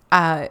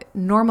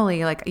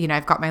normally, like, you know,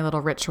 I've got my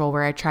little ritual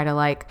where I try to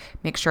like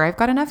make sure I've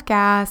got enough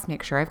gas,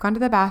 make sure I've gone to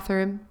the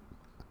bathroom,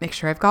 make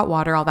sure I've got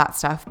water, all that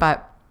stuff.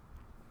 But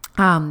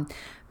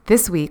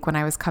this week when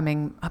I was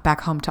coming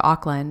back home to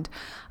Auckland,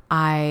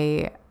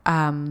 I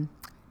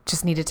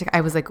just needed to,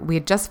 I was like, we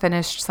had just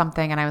finished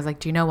something and I was like,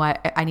 do you know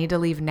what? I need to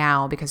leave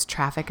now because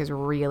traffic is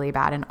really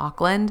bad in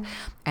Auckland.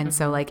 And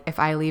so like, if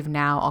I leave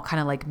now, I'll kind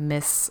of like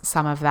miss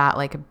some of that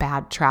like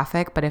bad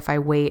traffic. But if I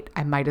wait,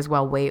 I might as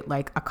well wait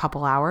like a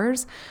couple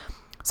hours.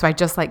 So I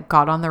just like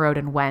got on the road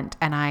and went,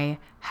 and I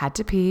had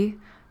to pee,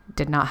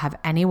 did not have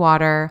any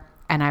water.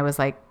 And I was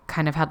like,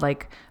 kind of had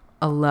like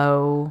a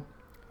low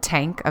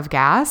tank of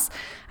gas,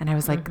 and I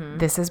was like,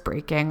 this is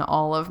breaking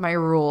all of my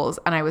rules,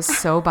 and I was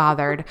so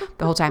bothered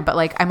the whole time. But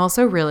like, I'm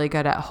also really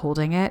good at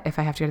holding it if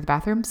I have to go to the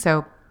bathroom.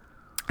 So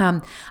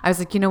I was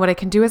like, you know what I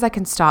can do is I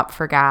can stop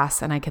for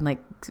gas and I can like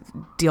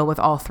deal with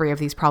all three of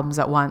these problems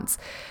at once.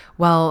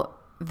 Well,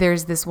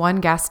 there's this one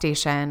gas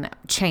station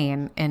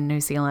chain in New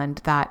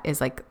Zealand that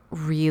is like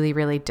really,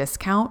 really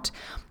discount,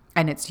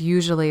 and it's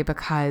usually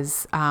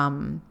because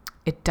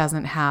it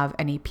doesn't have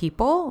any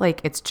people.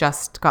 Like it's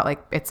just got like,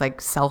 it's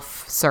like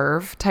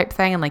self-serve type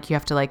thing. And like, you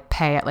have to like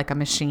pay at like a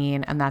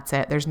machine and that's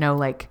it. There's no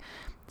like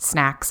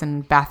snacks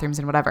and bathrooms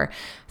and whatever.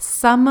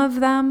 Some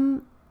of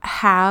them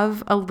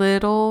have a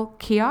little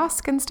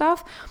kiosk and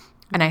stuff.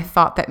 And I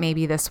thought that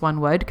maybe this one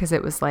would, because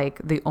it was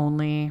like the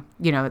only,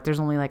 you know,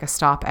 there's only like a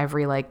stop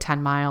every like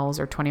 10 miles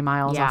or 20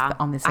 miles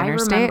on this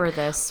interstate. I remember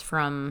this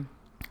from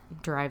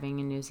driving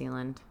in New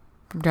Zealand.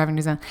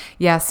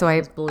 Yeah. So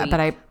I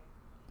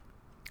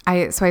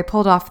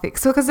pulled off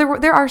because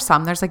there are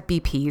some, there's like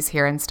BPs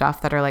here and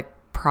stuff that are like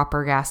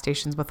proper gas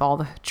stations with all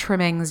the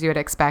trimmings you would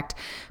expect.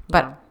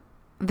 But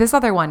this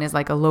other one is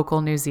like a local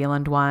New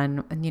Zealand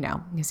one. And, you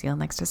know, New Zealand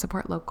likes to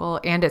support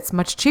local, and it's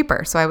much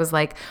cheaper. So I was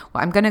like,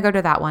 well, I'm going to go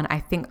to that one. I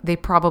think they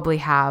probably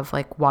have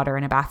like water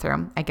and a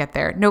bathroom. I get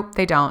there. Nope,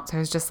 they don't. So I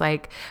was just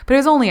like, but it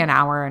was only an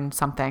hour and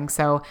something.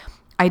 So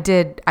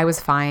I was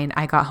fine.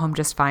 I got home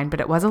just fine,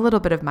 but it was a little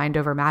bit of mind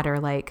over matter.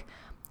 Like,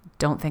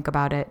 don't think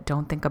about it.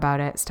 Don't think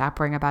about it. Stop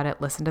worrying about it.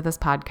 Listen to this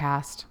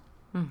podcast.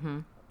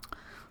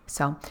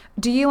 So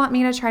do you want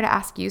me to try to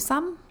ask you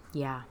some?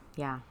 Yeah.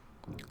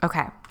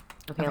 Okay.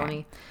 Okay, let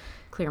me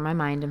clear my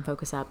mind and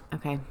focus up.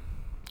 Okay.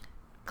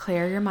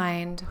 Clear your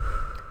mind.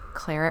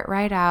 Clear it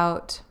right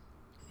out.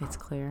 It's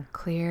clear.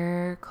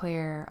 Clear.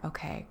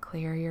 Okay.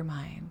 Clear your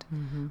mind.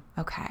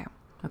 Okay.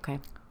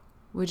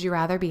 Would you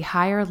rather be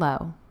high or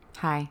low?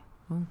 High.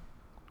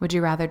 Would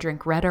you rather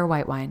drink red or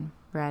white wine?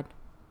 Red.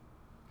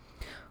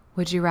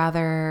 Would you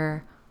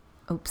rather...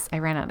 Oops, I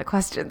ran out of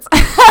questions.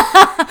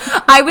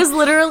 I was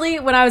literally,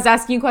 when I was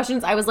asking you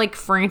questions, I was like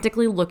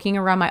frantically looking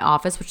around my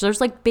office, which there's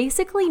like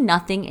basically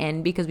nothing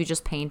in because we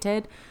just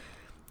painted,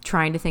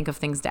 trying to think of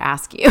things to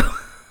ask you.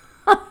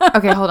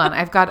 Okay, hold on.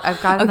 I've got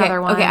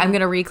another one. Okay, I'm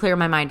going to re-clear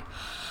my mind.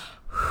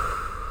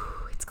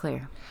 It's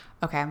clear.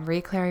 Okay,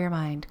 re-clear your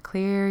mind.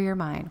 Clear your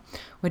mind.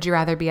 Would you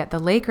rather be at the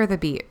lake or the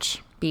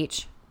beach?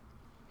 Beach.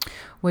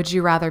 Would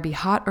you rather be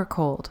hot or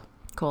cold?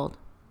 Cold.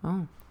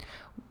 Oh.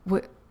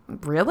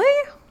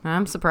 Really?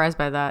 I'm surprised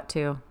by that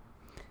too.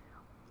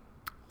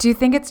 Do you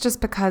think it's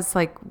just because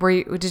like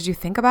did you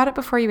think about it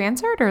before you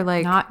answered, or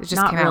like not it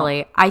just came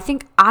really? out? I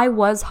think I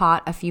was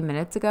hot a few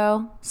minutes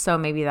ago, so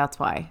maybe that's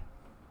why.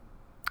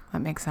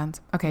 That makes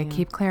sense. Okay,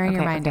 keep clearing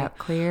your mind out.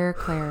 Clear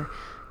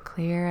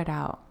it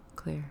out.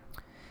 Clear.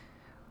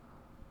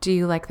 Do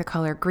you like the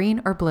color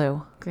green or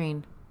blue?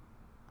 Green.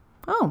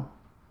 Oh,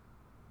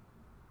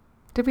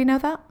 Did we know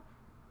that?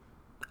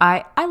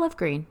 I love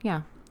green.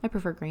 Yeah, I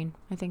prefer green,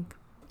 I think.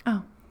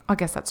 Oh, I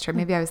guess that's true.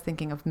 Maybe I was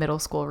thinking of middle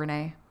school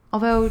Renee.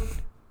 Although,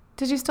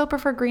 did you still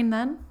prefer green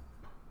then?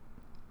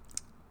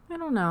 I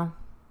don't know.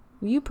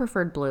 You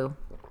preferred blue.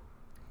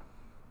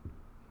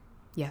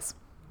 Yes.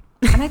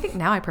 And I think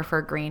now I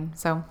prefer green.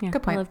 So Yeah,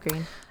 good point. I love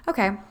green.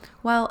 Okay.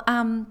 Well,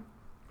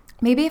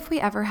 maybe if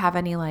we ever have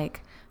any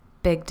like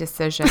big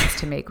decisions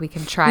to make, we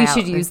can try We out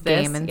should this use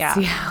this. game and Yeah.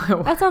 see how it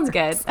works. That sounds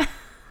good.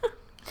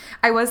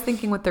 I was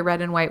thinking with the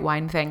red and white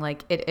wine thing,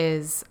 like it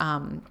is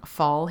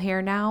fall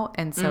here now.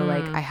 And so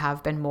like I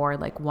have been more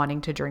like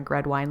wanting to drink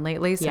red wine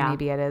lately. So Yeah.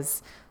 maybe it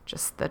is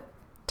just the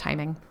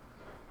timing.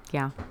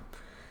 Yeah.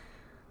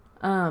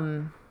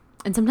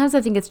 And sometimes I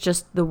think it's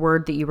just the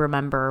word that you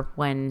remember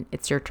when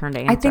it's your turn to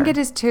answer. I think it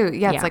is too.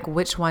 Yeah, Yeah. it's like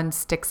which one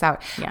sticks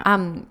out. Yeah.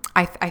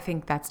 I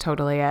think that's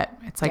totally it.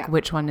 It's like Yeah.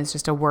 which one is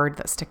just a word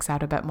that sticks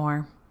out a bit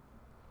more.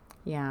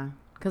 Yeah.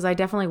 Because I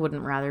definitely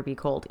wouldn't rather be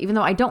cold, even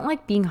though I don't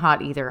like being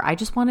hot either. I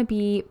just want to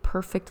be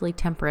perfectly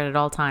temperate at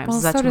all times. Well,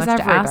 Is that so too does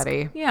much everybody.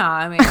 to ask? Yeah,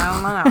 I mean, I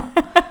don't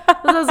know.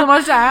 Is that so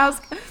much to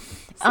ask?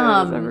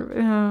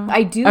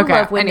 I do Okay,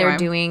 love when anyway. they're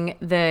doing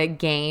the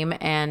game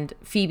and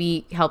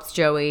Phoebe helps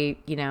Joey,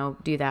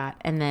 do that.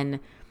 And then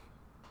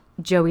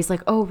Joey's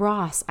like, oh,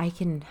 Ross, I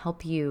can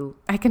help you.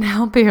 I can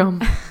help you.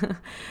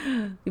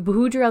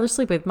 Who would you rather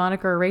sleep with,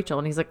 Monica or Rachel?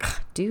 And he's like,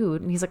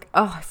 dude. And he's like,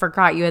 oh, I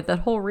forgot you had that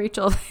whole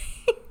Rachel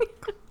thing.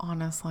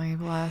 Honestly,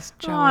 bless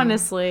Joey.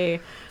 Honestly.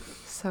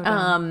 So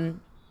dumb.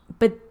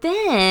 But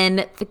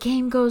then the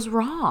game goes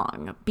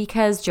wrong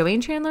because Joey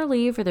and Chandler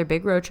leave for their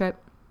big road trip.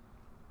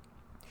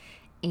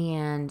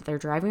 And they're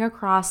driving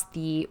across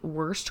the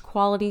worst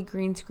quality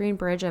green screen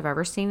bridge I've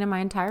ever seen in my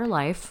entire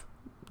life.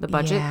 The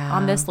budget Yeah.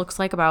 on this looks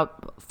like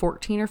about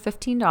 $14 or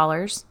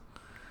 $15.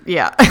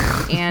 Yeah.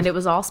 And it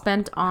was all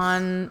spent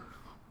on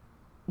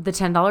the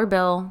 $10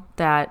 bill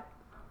that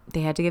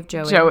they had to give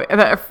Joey. So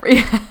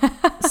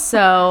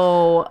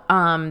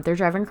they're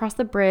driving across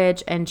the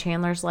bridge and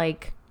Chandler's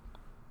like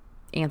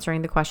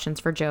answering the questions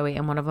for Joey.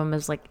 And one of them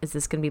is like, is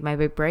this going to be my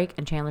big break?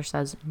 And Chandler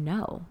says,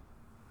 no.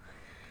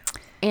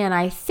 And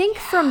I think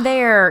from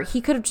there, he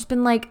could have just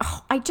been like,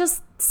 oh, I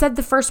just said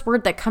the first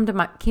word that came to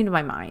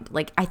my mind.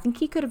 Like, I think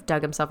he could have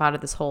dug himself out of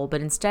this hole,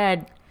 but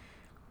instead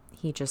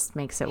he just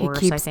makes it worse,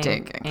 I keeps think.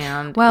 digging.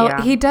 And Well,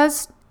 yeah. he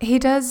does.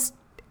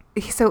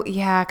 So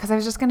yeah, because I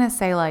was just going to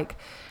say, like,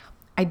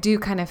 I do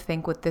kind of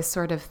think with this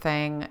sort of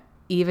thing,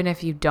 even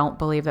if you don't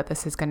believe that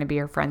this is going to be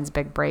your friend's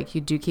big break, you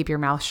do keep your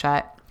mouth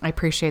shut. I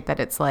appreciate that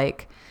it's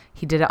like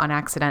he did it on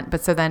accident.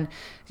 But so then,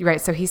 right,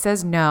 so he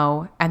says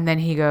no, and then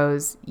he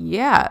goes,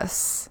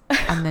 yes.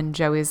 And then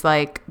Joey's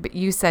like, but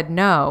you said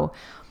no.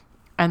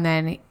 And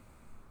then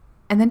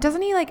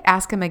doesn't he like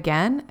ask him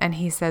again? And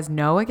he says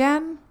no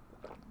again?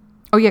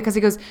 Oh yeah, because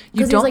he goes,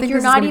 you don't think this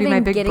is going to be my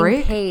big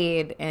break?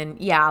 Paid, and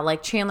yeah,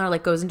 like Chandler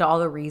like goes into all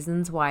the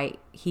reasons why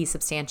he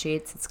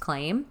substantiates his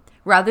claim,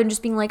 rather than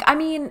just being like, I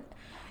mean,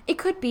 it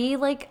could be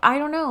like, I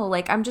don't know,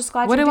 like I'm just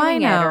glad What you're do I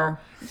doing it. know? Or,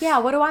 yeah,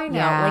 what do I know?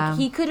 Yeah. Like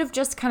he could have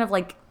just kind of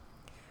like,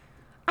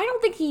 I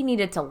don't think he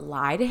needed to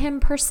lie to him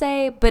per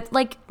se, but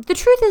like the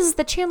truth is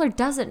that Chandler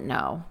doesn't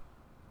know.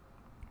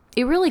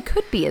 It really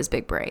could be his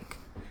big break.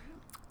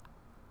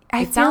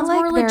 It sounds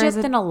more legit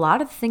than a lot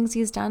of things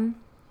he's done.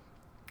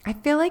 I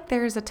feel like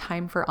there's a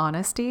time for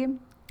honesty.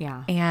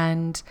 Yeah.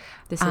 And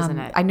This isn't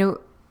it. I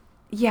know,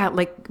 yeah,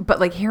 like, but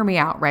like, hear me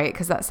out, right?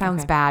 Because that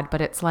sounds Okay. bad, but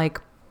it's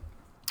like,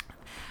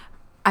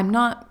 I'm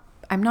not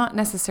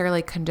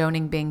necessarily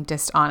condoning being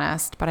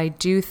dishonest, but I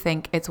do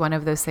think it's one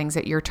of those things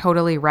that you're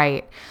totally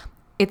right.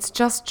 It's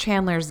just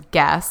Chandler's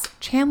guess.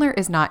 Chandler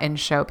is not in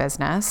show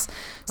business.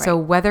 So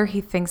whether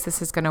he thinks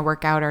this is going to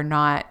work out or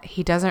not,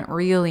 he doesn't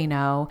really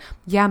know.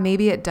 Yeah,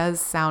 maybe it does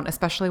sound,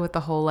 especially with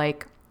the whole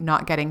like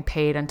not getting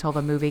paid until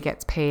the movie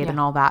gets paid and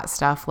all that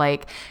stuff.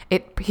 Like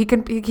he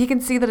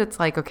can see that it's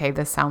like, okay,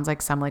 this sounds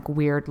like some like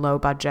weird low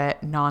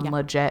budget,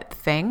 non-legit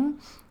thing.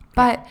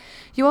 But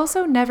you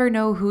also never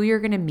know who you're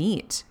going to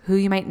meet, who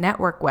you might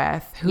network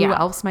with, who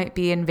else might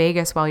be in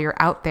Vegas while you're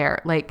out there.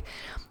 Like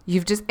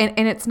you've just, and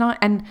it's not,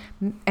 and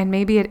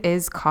maybe it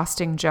is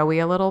costing Joey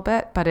a little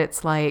bit, but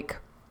it's like,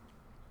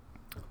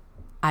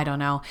 I don't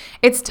know.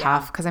 It's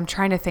tough because I'm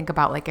trying to think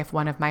about like if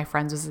one of my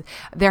friends was,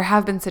 there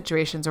have been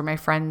situations where my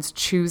friends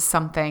choose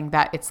something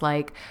that it's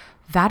like,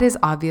 that is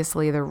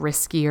obviously the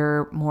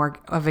riskier, more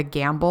of a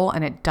gamble,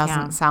 and it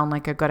doesn't sound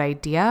like a good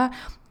idea,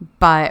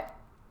 but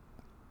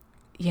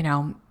you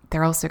know,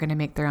 they're also going to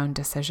make their own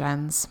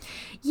decisions.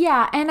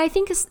 Yeah, and I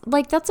think it's,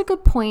 like that's a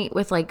good point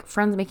with like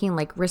friends making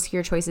like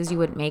riskier choices you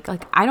wouldn't make.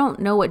 Like I don't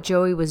know what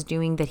Joey was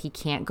doing that he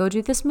can't go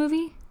do this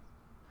movie.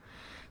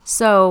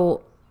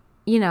 So,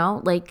 you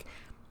know, like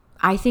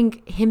I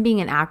think him being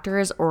an actor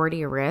is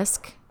already a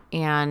risk,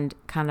 and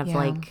kind of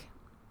like,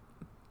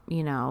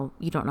 you know,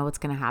 you don't know what's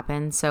going to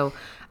happen. So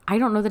I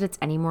don't know that it's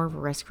any more of a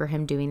risk for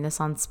him doing this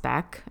on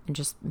spec and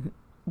just,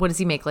 what does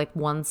he make? Like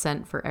 1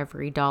 cent for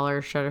every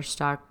dollar Shutter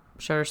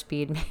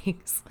Speed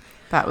makes.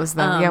 That was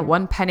the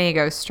 1 penny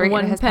goes straight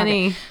into his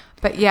penny. pocket.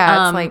 But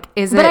yeah, it's like,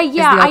 is it? But is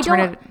the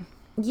alternative?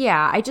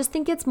 Yeah, I just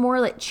think it's more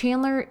like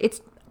Chandler.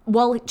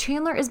 While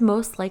Chandler is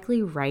most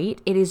likely right,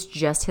 it is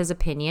just his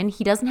opinion.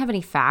 He doesn't have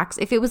any facts.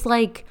 If it was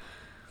like,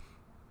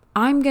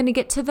 I'm going to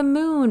get to the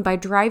moon by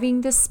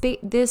driving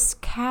this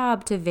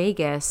cab to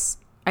Vegas,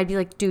 I'd be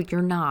like, dude,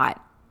 you're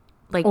not.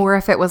 Like, or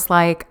if it was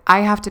like,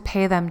 I have to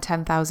pay them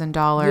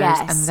 $10,000 yes,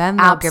 and then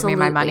they'll give me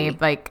my money.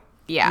 absolutely. Like,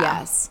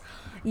 yeah.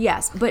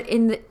 Yes. But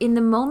in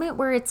the moment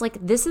where it's like,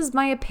 this is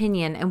my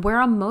opinion and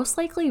where I'm most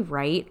likely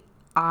right,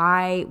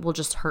 I will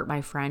just hurt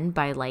my friend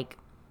by like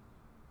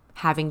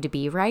having to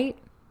be right,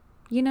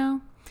 you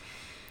know?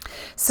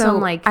 So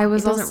I'm like,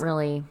 it doesn't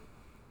really.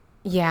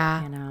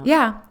 Yeah. You know.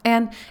 Yeah.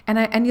 And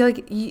you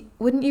like,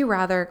 wouldn't you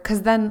rather,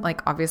 because then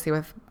like obviously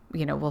with,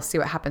 we'll see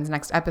what happens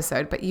next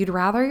episode, but you'd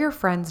rather your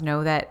friends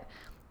know that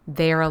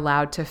they're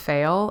allowed to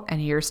fail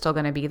and you're still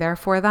going to be there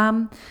for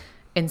them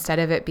instead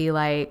of it be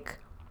like,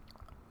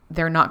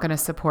 they're not going to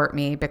support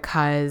me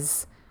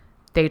because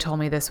they told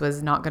me this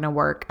was not going to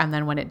work. And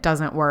then when it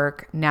doesn't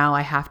work, now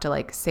I have to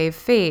like save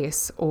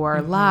face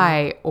or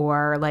lie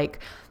or like,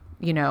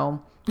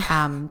 Not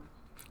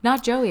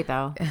Joey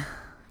though.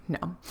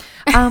 no.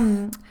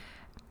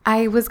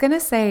 I was going to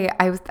say,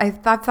 I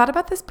thought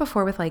about this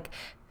before with like,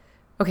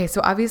 okay,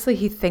 so obviously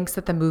he thinks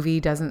that the movie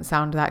doesn't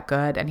sound that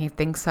good and he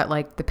thinks that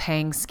like the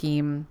paying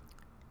scheme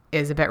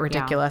is a bit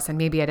ridiculous and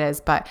maybe it is,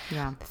 but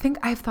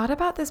I've thought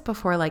about this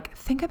before, like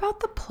think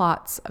about the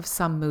plots of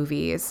some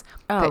movies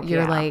that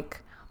you're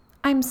like,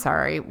 I'm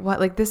sorry, what,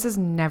 like this is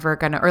never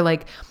gonna, or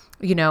like,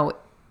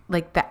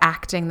 like the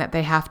acting that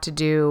they have to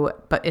do,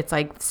 but it's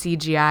like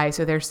CGI.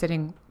 So they're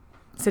sitting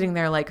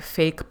there like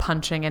fake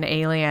punching an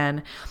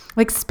alien.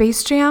 Like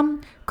Space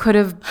Jam could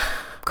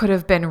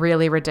have been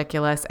really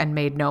ridiculous and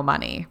made no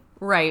money.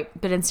 Right.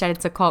 But instead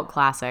it's a cult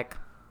classic.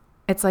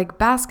 It's like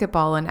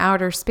basketball in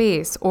outer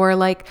space, or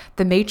like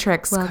The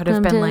Matrix could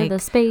have been like the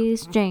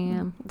Space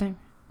Jam.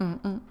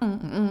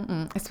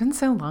 It's been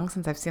so long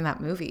since I've seen that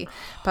movie,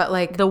 but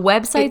like the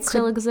website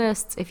still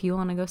exists if you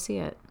want to go see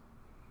it.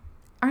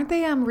 Aren't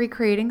they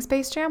recreating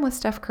Space Jam with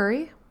Steph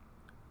Curry?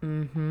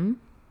 Mm-hmm.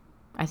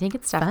 I think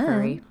it's Steph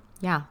Curry.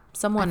 Yeah,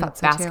 someone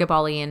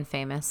basketball-y and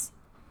famous.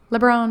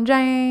 LeBron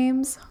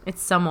James.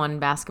 It's someone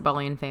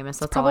basketball-y and famous.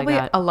 That's probably all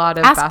I got. A lot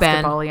of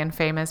basketball-y and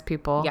famous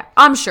people. Yeah,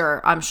 I'm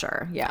sure.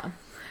 Yeah.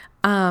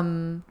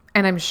 And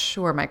I'm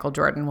sure Michael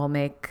Jordan will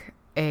make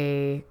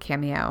a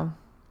cameo.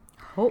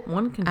 Hope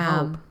one can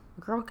hope.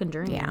 A girl can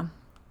dream. Yeah.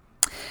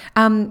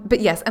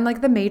 But yes, and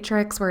like The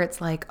Matrix, where it's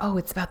like, oh,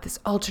 it's about this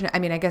alternate. I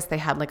mean, I guess they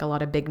had like a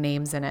lot of big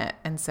names in it,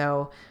 and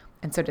so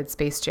did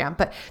Space Jam.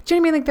 But do you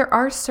know what I mean? Like there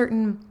are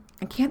certain,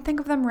 I can't think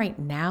of them right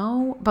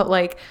now, but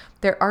like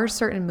there are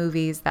certain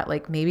movies that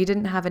like maybe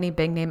didn't have any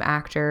big name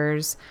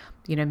actors.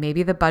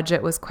 Maybe the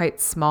budget was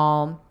quite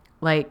small.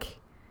 Like,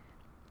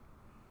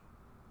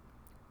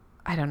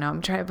 I don't know.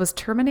 Was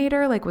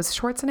Terminator, like was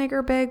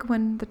Schwarzenegger big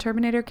when the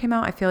Terminator came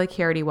out? I feel like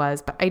he already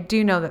was, but I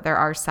do know that there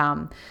are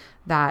some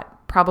that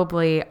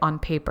probably on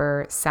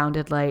paper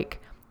sounded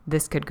like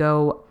this could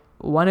go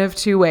one of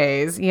two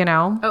ways,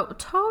 Oh,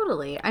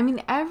 totally. I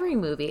mean, every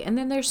movie. And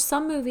then there's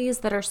some movies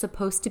that are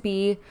supposed to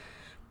be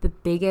the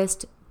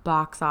biggest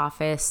box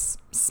office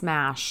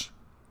smash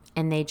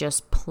and they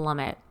just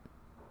plummet.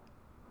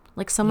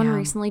 Like someone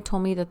recently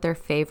told me that their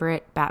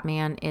favorite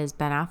Batman is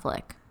Ben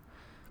Affleck.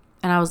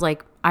 And I was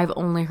like, I've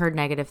only heard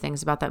negative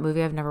things about that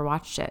movie. I've never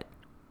watched it.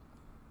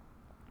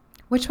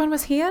 Which one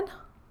was he in?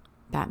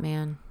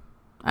 Batman.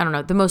 I don't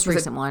know. The most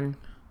recent one.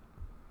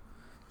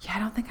 Yeah, I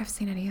don't think I've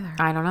seen it either.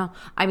 I don't know.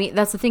 I mean,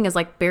 that's the thing is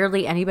like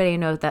barely anybody I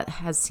know that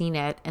has seen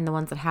it. And the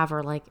ones that have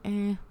are like,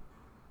 I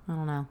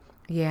don't know.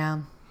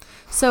 Yeah.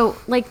 So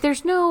like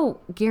there's no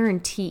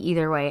guarantee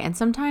either way. And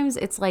sometimes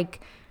it's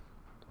like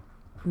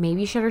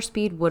maybe Shutter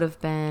Speed would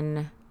have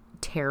been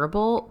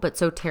terrible, but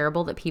so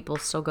terrible that people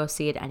still go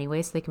see it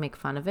anyway so they can make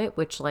fun of it,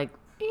 which like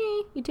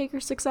you take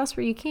your success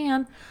where you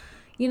can,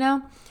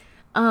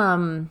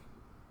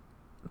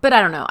 but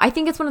I don't know. I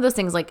think it's one of those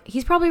things like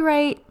he's probably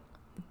right,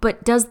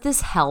 but does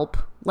this help?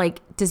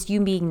 Like, does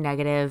you being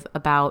negative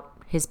about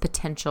his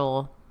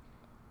potential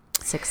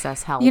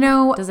success help?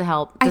 Does it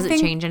help? Does it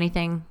change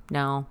anything?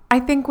 No. I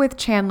think with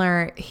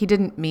Chandler, he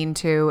didn't mean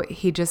to.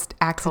 He just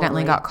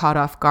accidentally got caught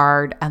off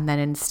guard, and then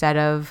instead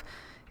of,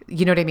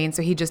 you know what I mean?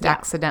 So he just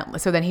accidentally,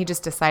 so then he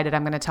just decided,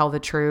 I'm going to tell the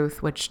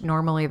truth, which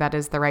normally that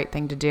is the right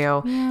thing to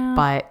do,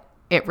 but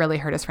it really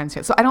hurt his friends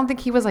too. So I don't think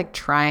he was like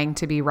trying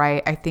to be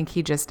right. I think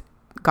he just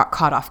got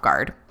caught off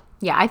guard.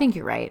 Yeah, I think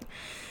you're right.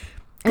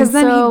 Because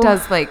then he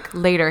does like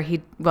later,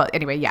 we'll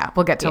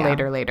get to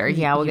later.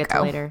 Yeah, we'll get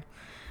to later.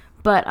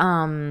 But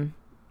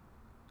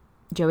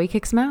Joey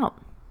kicks him out.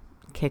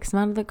 Kicks him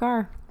out of the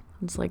car.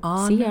 It's like,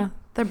 see ya.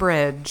 The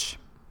bridge.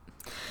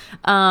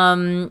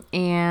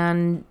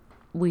 And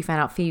we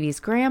found out Phoebe's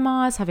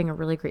grandma is having a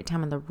really great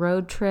time on the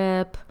road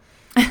trip.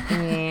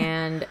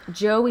 And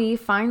Joey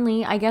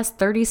finally, I guess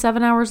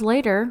 37 hours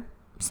later,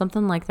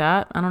 something like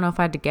that. I don't know if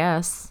I had to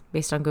guess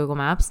based on Google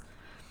Maps.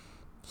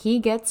 He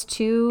gets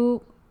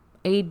to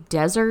a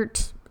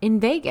desert in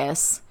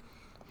Vegas.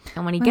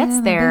 And when he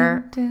gets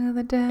there, to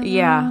the devil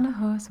yeah. on a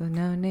horse with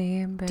no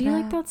name. Do you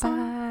like that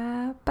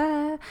song?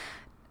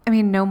 I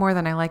mean, no more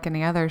than I like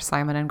any other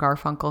Simon and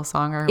Garfunkel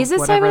song or Is it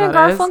whatever Simon and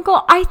that is.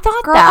 Garfunkel? I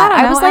thought Girl, that. I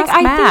don't I was know. like, Ask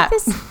I Matt.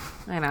 think this.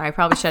 I know. I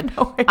probably should.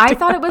 No I idea.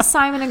 thought it was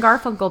Simon and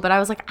Garfunkel, but I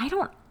was like, I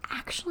don't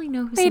actually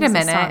know who Wait sings a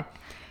this minute. song.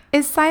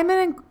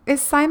 Is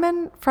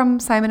Simon from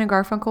Simon and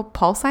Garfunkel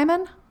Paul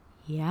Simon?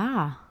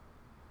 Yeah.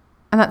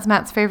 And that's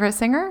Matt's favorite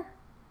singer?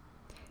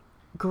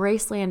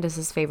 Graceland is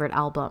his favorite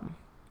album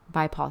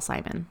by Paul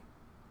Simon.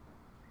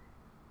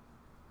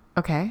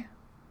 Okay.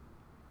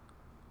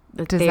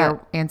 Does They that are-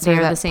 answer they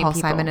are that the same Paul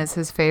people. Simon is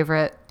his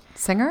favorite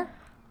singer?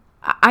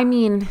 I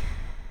mean,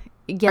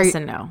 yes you-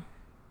 and no.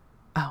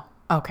 Oh,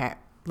 okay.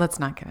 Let's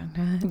not get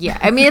into it. Yeah,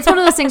 I mean, it's one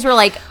of those things where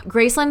like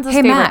Graceland's his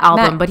Hey, favorite Matt,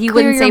 album, Matt, but he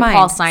clear wouldn't your say mind.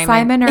 Paul Simon.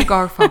 Simon or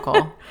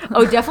Garfunkel?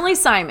 Oh, definitely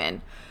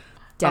Simon.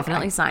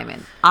 Definitely Okay.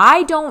 Simon.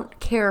 I don't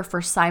care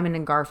for Simon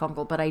and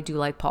Garfunkel, but I do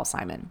like Paul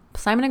Simon.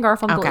 Simon and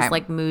Garfunkel Okay. is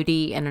like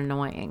moody and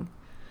annoying.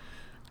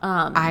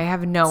 I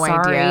have no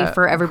Sorry idea.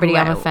 for everybody who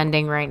I'm I-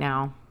 offending right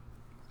now.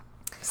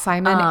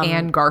 Simon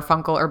and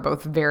Garfunkel are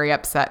both very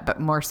upset, but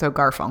more so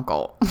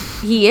Garfunkel.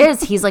 He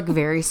is. He's like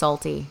very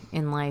salty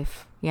in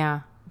life.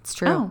 Yeah, it's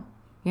true. Oh.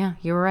 Yeah,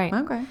 you were right.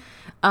 Okay.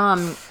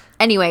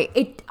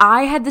 Anyway,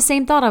 I had the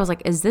same thought. I was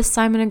like, is this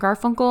Simon and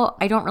Garfunkel?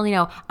 I don't really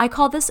know. I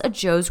call this a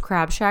Joe's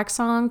Crab Shack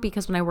song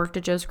because when I worked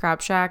at Joe's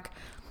Crab Shack,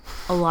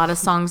 a lot of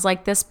songs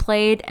like this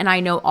played, and I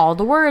know all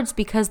the words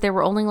because there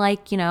were only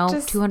like,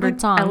 200 like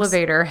songs.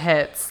 Elevator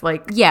hits,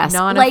 like Yes,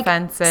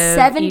 non-offensive,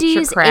 like eat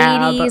your 70s,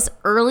 crab. 80s,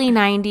 early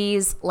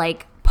 90s,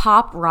 like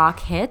pop rock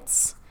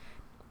hits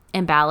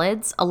and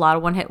ballads, a lot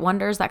of one-hit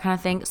wonders, that kind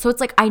of thing. So it's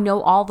like I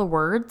know all the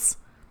words.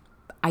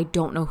 I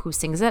don't know who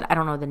sings it. I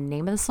don't know the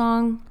name of the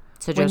song.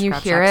 It's a When Joe's you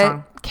Crab hear Shack it,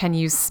 song. can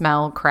you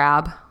smell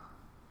crab?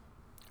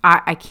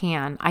 I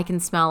can. I can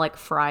smell like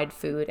fried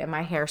food and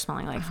my hair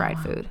smelling like fried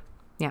food.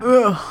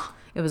 Yeah.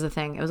 It was a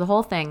thing. It was a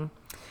whole thing.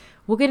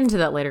 We'll get into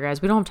that later,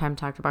 guys. We don't have time to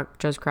talk about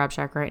Joe's Crab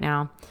Shack right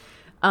now.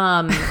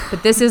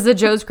 But this is the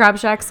Joe's Crab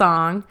Shack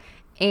song.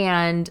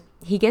 And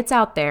he gets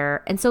out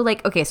there. And so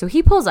like, okay, so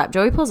he pulls up.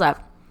 Joey pulls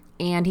up.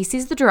 And he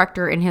sees the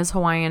director in his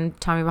Hawaiian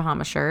Tommy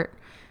Bahama shirt.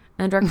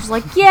 And the director's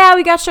like, yeah,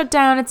 we got shut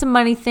down. It's a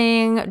money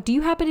thing. Do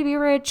you happen to be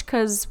rich?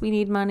 Because we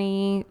need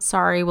money.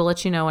 Sorry, we'll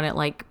let you know when it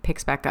like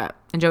picks back up.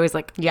 And Joey's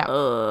like, Yeah.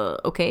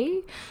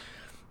 Okay.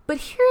 But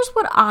here's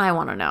what I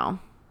want to know.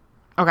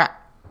 Okay.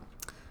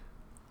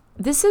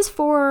 This is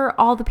for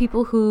all the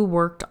people who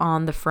worked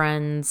on the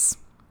Friends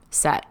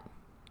set.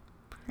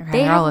 Okay, They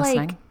they're all have,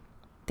 listening.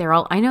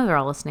 I know they're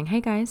all listening.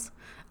 Hey guys.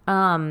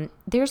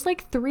 There's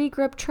like 3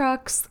 grip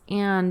trucks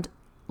and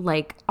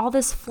like all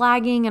this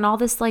flagging and all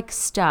this like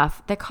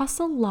stuff that costs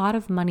a lot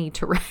of money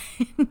to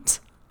rent.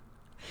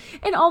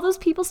 And all those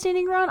people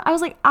standing around, I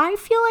was like, I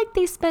feel like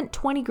they spent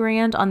 20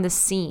 grand on this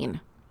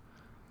scene.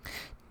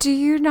 Do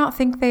you not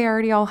think they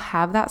already all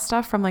have that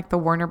stuff from like the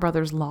Warner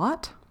Brothers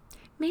lot?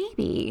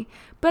 Maybe.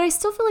 But I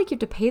still feel like you have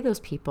to pay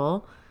those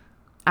people.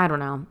 I don't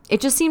know.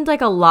 It just seemed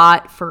like a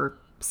lot for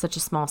such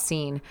a small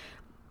scene.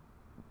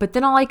 But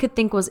then all I could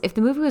think was if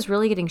the movie was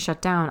really getting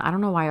shut down, I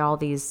don't know why all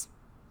these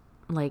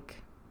like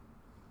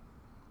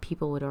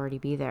people would already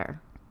be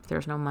there if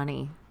there's no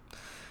money.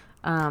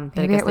 But I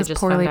Maybe guess it they was just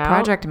poorly found out.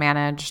 project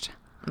managed.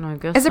 I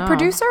guess Is a so.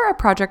 producer a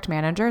project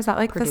manager? Is that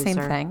like the same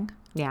Producer. thing?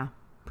 Yeah,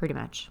 pretty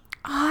much.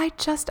 I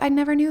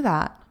never knew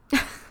that.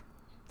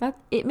 That's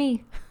it.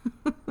 Me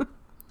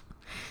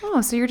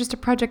Oh, so you're just a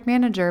project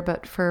manager,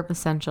 but for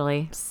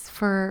essentially.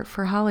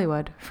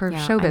 Hollywood, for Yeah,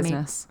 show I make-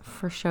 business.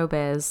 for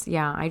showbiz.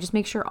 Yeah, I just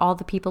make sure all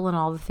the people and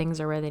all the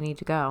things are where they need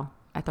to go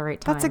at the right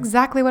time. That's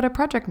exactly what a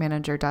project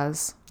manager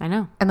does. I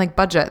know. And like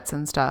budgets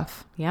and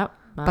stuff. Yep.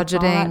 That's all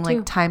Budgeting, that like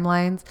too.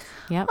 timelines.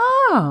 Yep.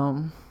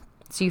 Oh.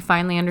 So you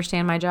finally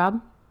understand my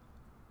job?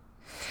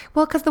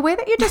 Well, because the way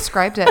that you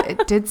described it,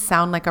 it did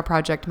sound like a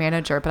project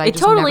manager, but I It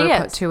just totally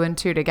never put is. 2 and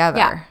 2 together.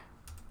 Yeah.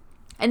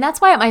 And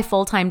that's why at my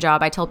full-time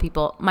job, I tell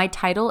people my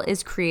title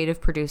is creative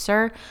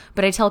producer,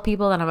 but I tell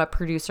people that I'm a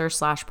producer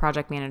 /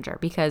 project manager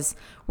because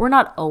we're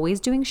not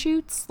always doing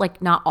shoots.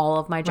 Like not all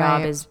of my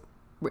job Right. is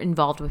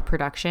involved with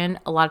production.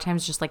 A lot of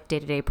times just like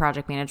day-to-day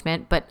project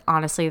management, but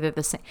honestly, they're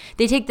the same.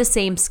 They take the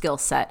same skill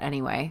set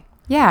anyway.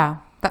 Yeah.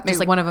 That makes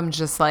like one of them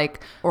just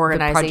like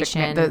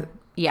Organization. The project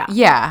Yeah.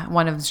 yeah.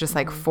 One of them's just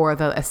like for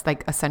the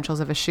like essentials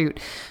of a shoot.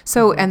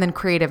 So, and then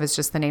creative is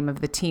just the name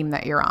of the team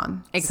that you're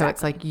on. So it's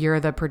Exactly. like you're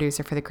the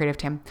producer for the creative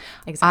team.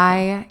 Exactly.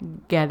 I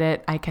get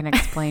it. I can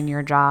explain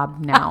your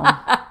job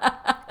now.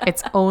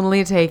 It's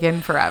only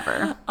taken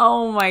forever.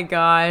 Oh my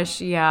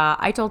gosh. Yeah.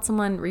 I told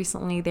someone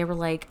recently, they were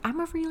like, I'm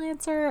a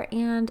freelancer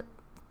and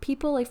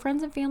people like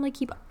friends and family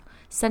keep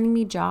sending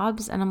me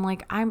jobs. And I'm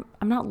like, I'm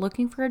not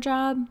looking for a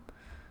job.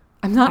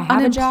 I'm not I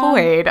have a job.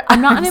 unemployed.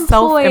 I'm not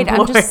unemployed.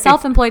 I'm just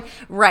self-employed.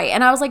 self-employed. Right.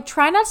 And I was like,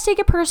 try not to take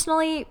it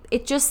personally.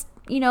 It just,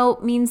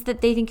 means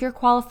that they think you're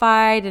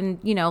qualified and,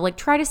 like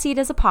try to see it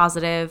as a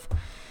positive.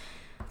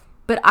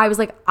 But I was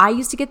like, I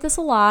used to get this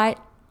a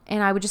lot.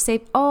 And I would just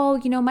say, oh,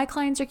 my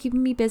clients are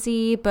keeping me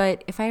busy,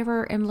 but if I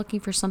ever am looking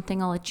for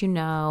something, I'll let you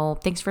know.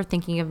 Thanks for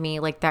thinking of me,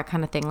 like that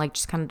kind of thing, like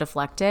just kind of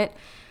deflect it.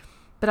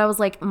 But I was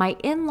like, my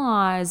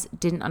in-laws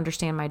didn't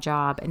understand my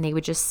job, and they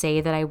would just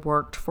say that I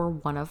worked for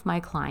one of my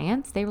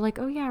clients. They were like,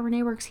 oh yeah,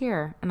 Renee works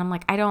here. And I'm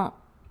like,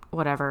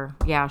 whatever.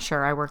 Yeah,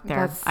 sure, I work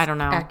there. That's I don't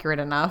know. accurate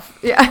enough.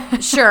 Yeah.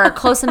 Sure,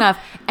 close enough.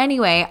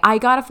 Anyway, I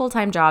got a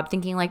full-time job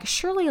thinking like,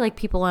 surely like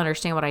people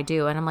understand what I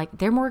do. And I'm like,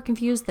 they're more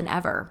confused than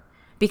ever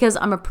because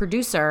I'm a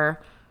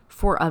producer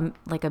for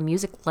a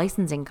music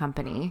licensing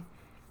company.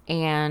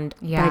 And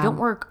but I don't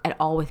work at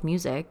all with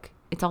music.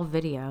 It's all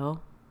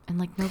video. And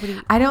like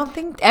I don't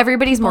think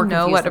everybody's more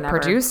know confused what than a ever.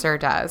 Producer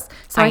does.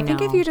 So I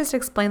think if know. you just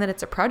explain that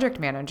it's a project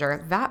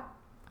manager, that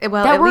at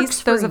works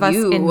least those for of us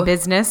you. in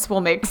business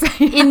will make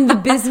sense. In the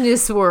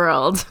business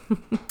world.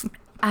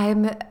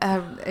 I'm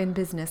in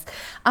business.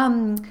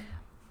 What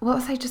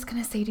was I just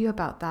gonna say to you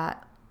about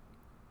that?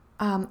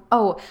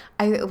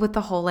 With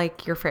the whole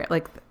like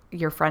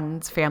your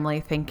friend's family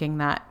thinking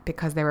that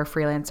because they were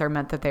freelancer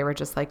meant that they were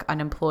just like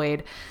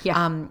unemployed.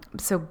 Yeah.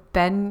 So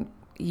Ben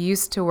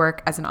used to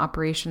work as an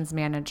operations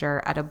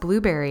manager at a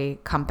blueberry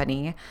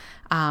company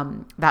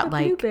that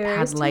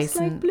had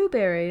licensed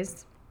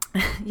blueberries.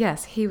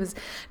 Yes, he was.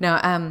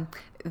 No,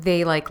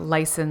 they like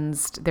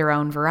licensed their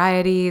own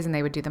varieties and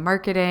they would do the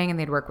marketing and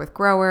they'd work with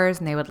growers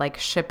and they would like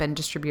ship and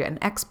distribute and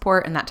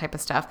export and that type of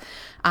stuff.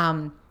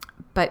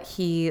 But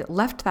he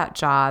left that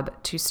job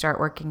to start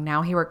working.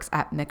 Now he works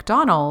at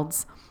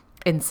McDonald's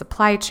in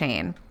supply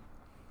chain.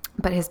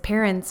 But his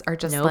parents are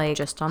just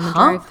just on the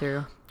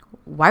drive-through.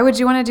 Why would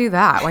you want to do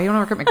that? Why do you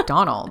want to work at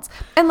McDonald's?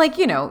 And like,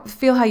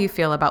 feel how you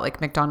feel about like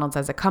McDonald's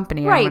as a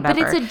company or whatever. But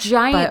it's a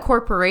giant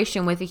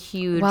corporation with a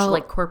huge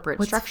like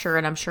corporate structure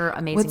and I'm sure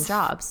amazing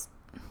jobs.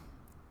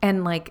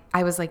 And like,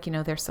 I was like,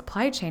 their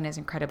supply chain is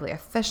incredibly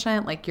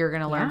efficient. Like you're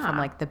going to learn from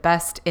like the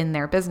best in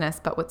their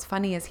business. But what's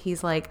funny is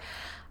he's like,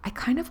 I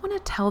kind of want to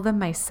tell them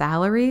my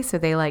salary so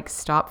they like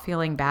stop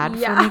feeling bad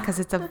for me because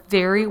it's a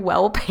very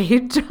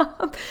well-paid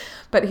job.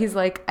 But he's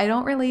like, I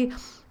don't really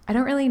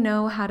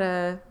know how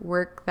to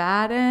work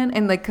that in.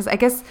 And like, cause I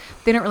guess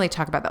they don't really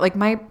talk about that. Like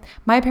my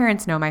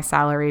parents know my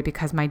salary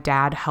because my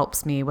dad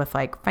helps me with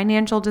like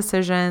financial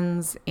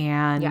decisions.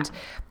 And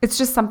it's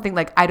just something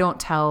like I don't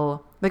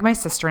tell, like my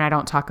sister and I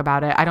don't talk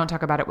about it. I don't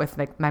talk about it with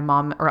like my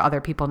mom or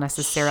other people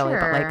necessarily,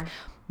 but like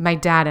my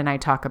dad and I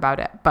talk about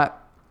it. But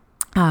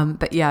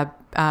yeah.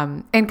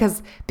 And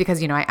because,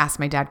 I asked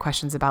my dad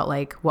questions about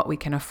like what we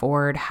can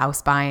afford,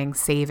 house buying,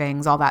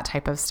 savings, all that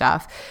type of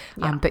stuff.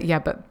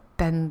 But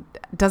Ben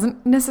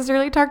doesn't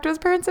necessarily talk to his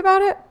parents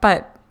about it,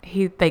 but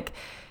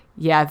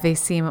they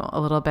seem a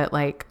little bit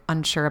like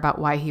unsure about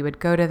why he would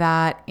go to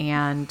that.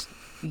 And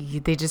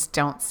they just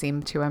don't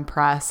seem too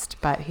impressed,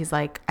 but he's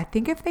like, I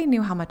think if they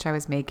knew how much I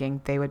was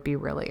making, they would be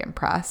really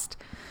impressed.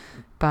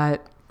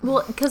 But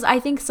well, because I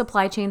think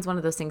supply chain is one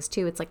of those things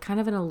too. It's like kind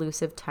of an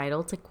elusive title.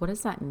 It's like, what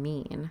does that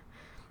mean?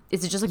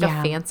 Is it just like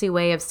a fancy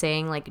way of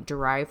saying like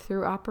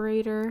drive-through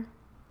operator?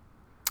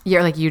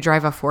 Yeah, like you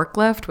drive a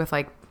forklift with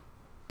like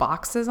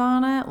boxes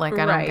on it. Like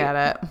I don't get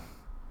it.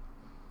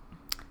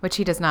 Which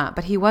he does not,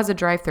 but he was a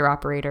drive-through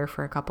operator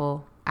for a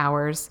couple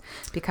hours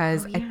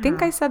because I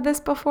think I said this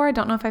before. I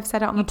don't know if I've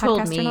said it on the podcast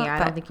told me. or not.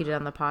 I don't think you did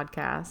on the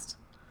podcast.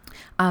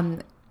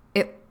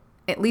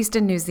 At least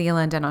in New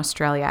Zealand and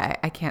Australia,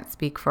 I can't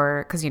speak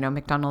for because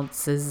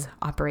McDonald's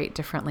operate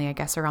differently, I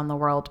guess, around the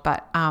world.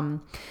 But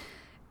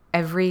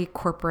every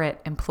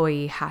corporate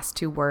employee has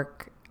to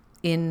work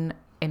in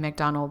a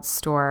McDonald's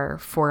store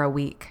for a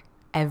week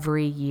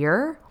every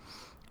year.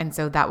 And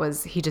so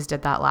he just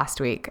did that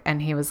last week.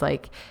 And he was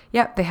like,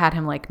 yep, they had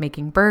him like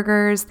making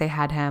burgers. They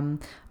had him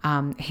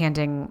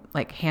handing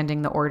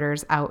the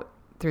orders out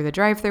through the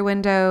drive-thru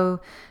window.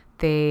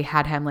 They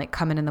had him like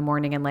come in the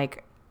morning and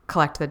like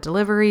collect the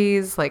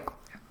deliveries, like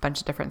a bunch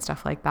of different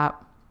stuff like that.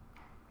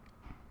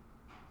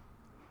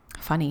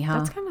 Funny, huh?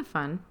 That's kind of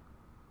fun.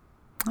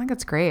 I think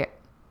it's great.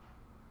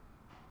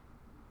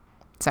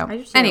 So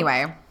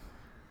anyway.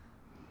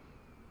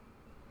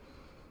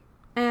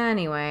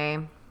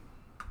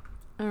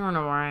 I don't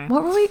know why.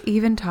 What were we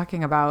even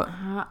talking about?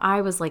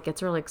 I was like,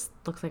 it's really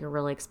looks like a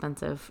really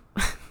expensive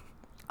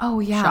Oh,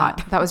 yeah.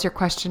 shot. That was your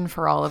question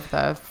for all of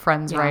the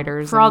Friends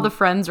writers. For all the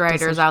Friends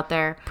writers out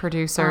there.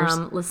 Producers.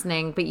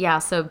 Listening. But yeah,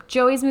 so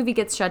Joey's movie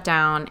gets shut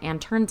down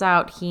and turns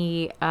out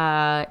he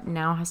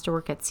now has to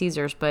work at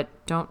Caesars, but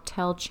don't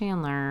tell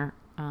Chandler.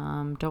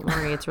 Don't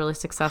worry, it's really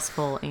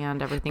successful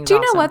and everything's Do you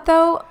awesome. know what,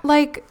 though?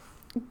 Like,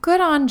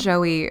 good on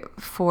Joey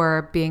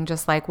for being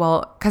just like,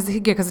 well, because the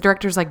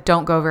director's like,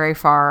 don't go very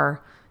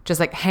far. Just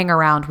like hang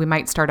around. We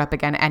might start up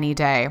again any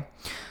day.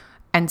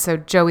 And so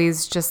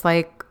Joey's just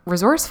like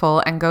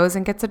resourceful and goes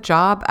and gets a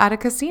job at a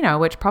casino,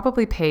 which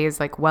probably pays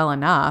like well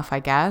enough, I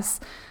guess.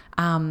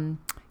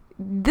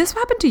 This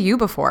happened to you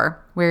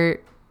before. Do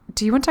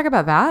you want to talk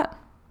about that?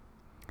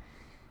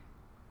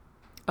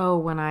 Oh,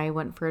 when I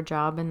went for a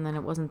job and then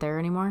it wasn't there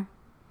anymore?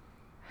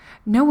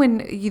 No, when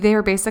they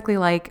were basically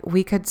like,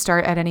 we could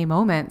start at any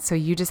moment. So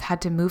you just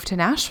had to move to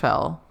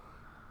Nashville.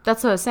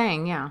 That's what I was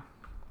saying, yeah.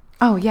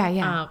 Oh, yeah,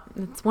 yeah.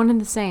 It's one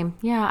and the same.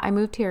 Yeah, I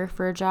moved here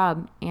for a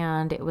job,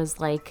 and it was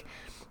like,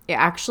 it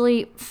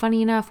actually,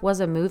 funny enough, was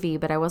a movie,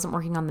 but I wasn't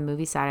working on the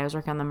movie side. I was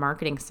working on the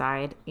marketing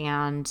side,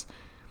 and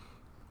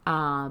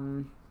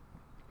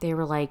they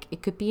were like,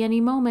 it could be any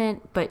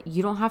moment, but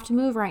you don't have to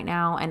move right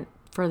now. And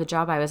for the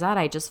job I was at,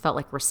 I just felt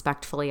like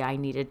respectfully I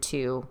needed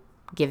to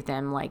give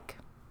them like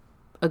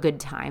a good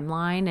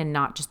timeline and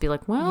not just be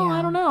like, well,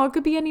 I don't know, it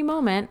could be any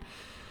moment.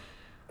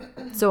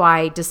 So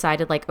I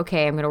decided like,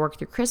 okay, I'm going to work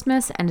through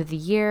Christmas, end of the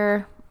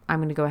year. I'm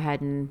going to go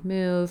ahead and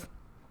move.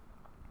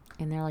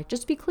 And they're like,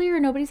 just to be clear,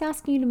 nobody's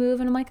asking you to move.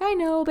 And I'm like, I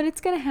know, but it's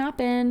going to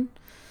happen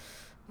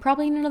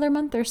probably in another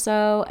month or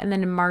so. And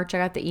then in March, I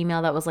got the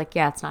email that was like,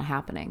 yeah, it's not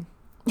happening.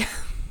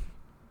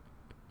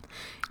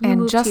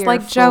 And just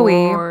like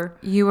Joey,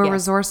 you were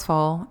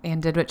resourceful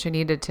and did what you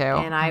needed to.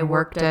 And I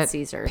worked at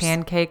Caesar's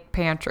Pancake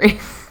Pantry.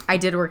 I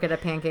did work at a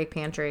Pancake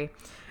Pantry.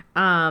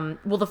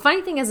 Well, the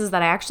funny thing is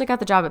that I actually got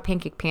the job at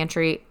Pancake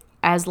Pantry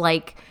as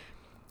like,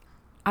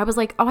 I was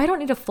like, oh, I don't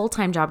need a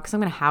full-time job because I'm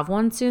going to have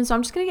one soon. So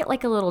I'm just going to get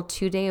like a little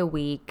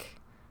 2-day-a-week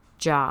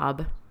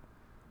job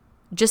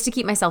just to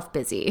keep myself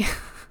busy.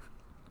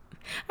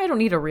 I don't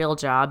need a real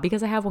job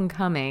because I have one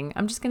coming.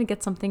 I'm just going to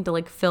get something to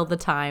like fill the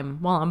time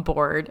while I'm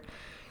bored.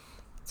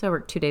 So I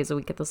worked 2 days a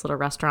week at this little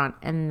restaurant.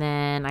 And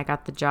then I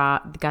got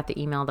the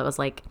email that was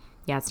like,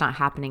 yeah, it's not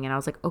happening. And I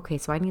was like, okay,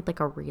 so I need like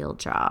a real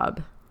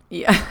job.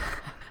 Yeah.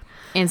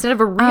 Instead of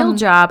a real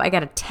job, I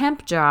got a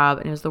temp job,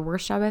 and it was the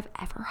worst job I've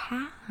ever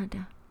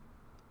had.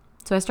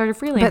 So I started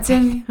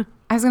freelancing.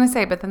 I was going to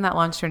say, but then that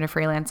launched into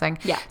freelancing.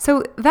 Yeah.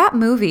 So that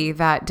movie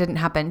that didn't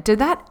happen, did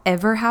that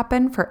ever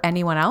happen for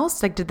anyone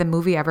else? Like, did the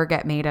movie ever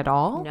get made at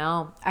all?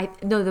 No,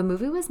 the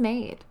movie was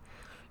made,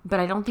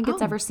 but I don't think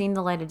it's ever seen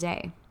the light of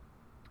day.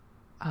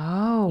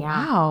 Oh, yeah.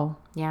 Wow.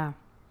 Yeah.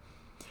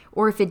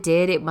 Or if it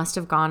did, it must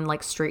have gone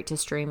like straight to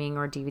streaming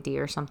or DVD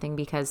or something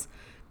because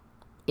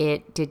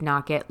it did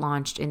not get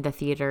launched in the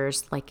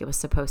theaters like it was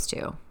supposed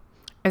to.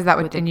 Is that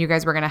what, and you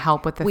guys were going to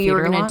help with the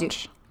theater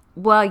launch?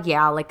 Well,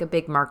 yeah, like a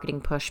big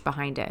marketing push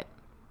behind it.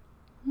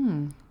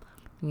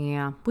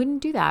 Yeah, we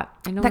didn't do that.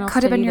 And no one else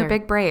could have been either. your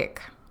big break.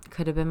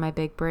 Could have been my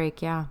big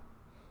break, yeah.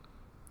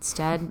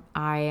 Instead,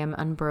 I am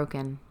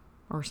unbroken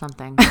or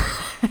something.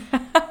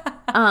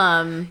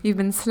 You've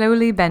been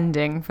slowly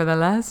bending for the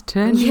last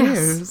 10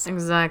 years. Yes,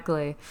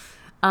 exactly.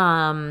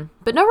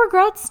 But no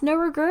regrets.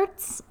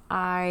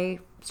 I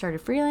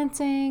started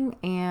freelancing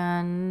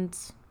and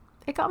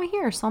it got me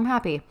here, so I'm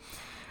happy.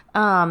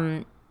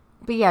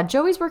 But yeah,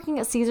 Joey's working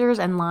at Caesar's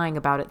and lying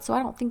about it, so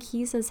I don't think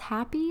he's as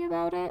happy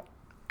about it.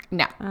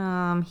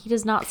 No. He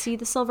does not see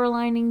the silver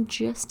lining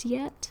just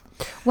yet.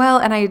 Well,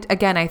 and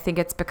I think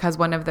it's because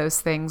one of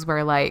those things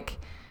where like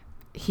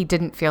he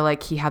didn't feel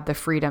like he had the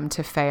freedom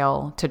to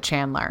fail to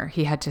Chandler.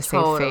 He had to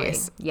save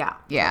face. Yeah.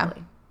 Yeah.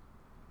 Totally.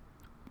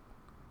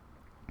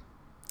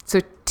 So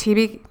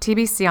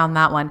TBC on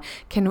that one.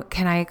 Can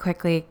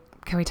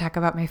we talk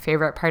about my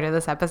favorite part of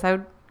this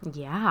episode?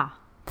 Yeah.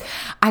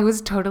 I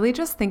was totally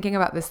just thinking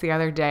about this the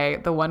other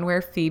day, the one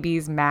where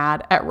Phoebe's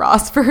mad at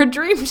Ross for a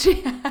dream she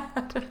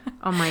had.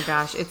 Oh my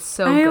gosh, it's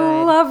so good.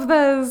 I love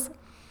this.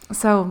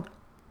 So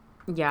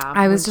yeah,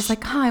 I was just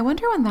like, I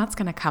wonder when that's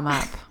going to come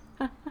up.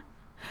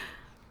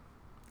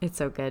 It's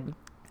so good.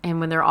 And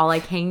when they're all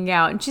like hanging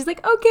out and she's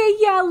like, okay,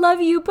 yeah, love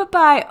you,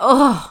 bye-bye.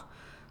 Oh,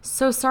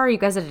 so sorry you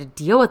guys had to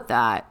deal with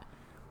that.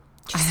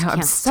 I know,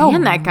 can't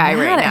stand that guy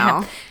right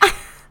now.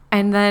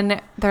 And then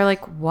they're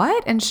like,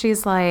 what? And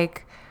she's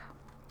like,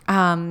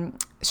 you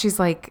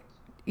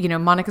know,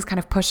 Monica's kind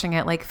of pushing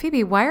it like,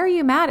 Phoebe, why are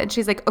you mad? And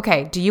she's like,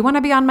 okay, do you want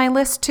to be on my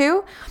list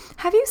too?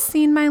 Have you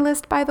seen my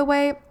list, by the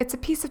way? It's a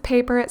piece of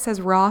paper. It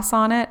says Ross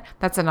on it.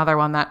 That's another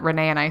one that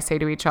Renee and I say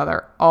to each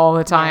other all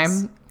the time.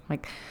 Yes.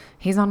 Like,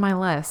 he's on my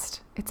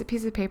list. It's a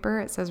piece of paper.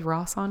 It says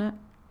Ross on it.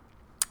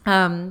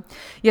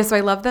 Yeah, so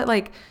I love that,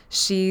 like,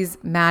 she's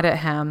mad at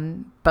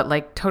him, but,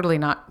 like, totally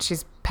not.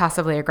 She's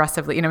passively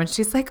aggressively, you know, and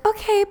she's like,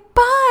 okay,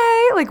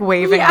 bye, like,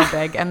 waving her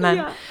big. And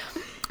then...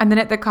 And then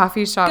at the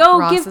coffee shop,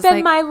 Ross give is Ben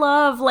like, my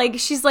love. Like,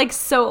 she's like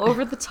so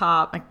over the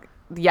top. Like,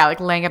 yeah, like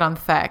laying it on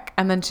thick.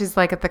 And then she's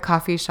like at the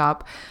coffee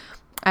shop,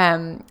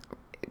 when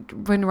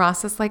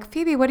Ross is like,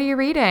 Phoebe, what are you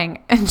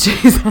reading? And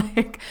she's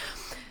like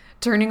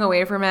turning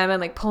away from him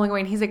and like pulling away.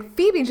 And he's like,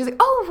 Phoebe. And she's like,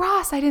 oh,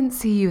 Ross, I didn't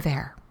see you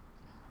there.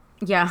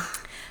 Yeah.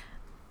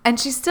 And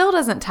she still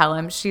doesn't tell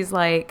him. She's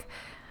like,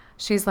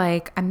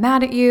 I'm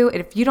mad at you. And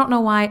if you don't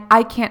know why,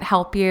 I can't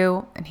help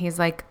you. And he's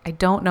like, I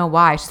don't know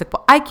why. She's like,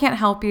 well, I can't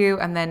help you.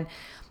 And then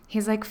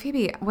he's like,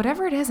 Phoebe,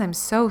 whatever it is, I'm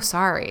so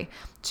sorry.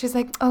 She's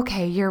like,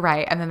 okay, you're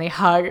right. And then they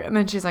hug. And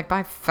then she's like,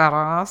 bye, fat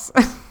ass.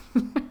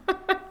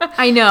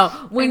 I know.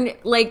 When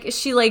like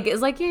she like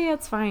is like, yeah,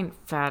 it's fine,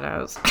 fat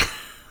ass.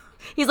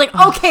 He's like,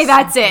 okay,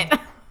 that's it.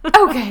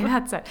 Okay,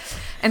 that's it.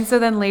 And so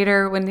then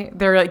later when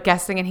they're like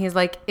guessing and he's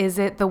like, is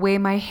it the way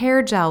my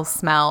hair gel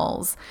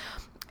smells?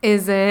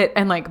 Is it?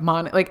 And like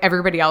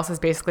everybody else is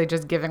basically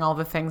just giving all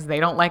the things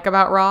they don't like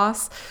about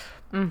Ross.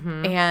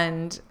 Mm-hmm.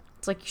 And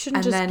it's like, you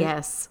shouldn't just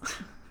guess.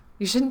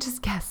 You shouldn't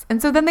just guess. And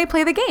so then they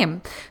play the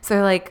game.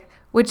 So like,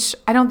 Which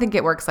I don't think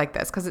it works like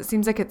this, because it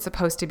seems like it's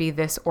supposed to be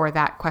this or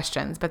that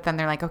questions. But then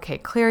they're like, okay,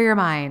 clear your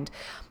mind.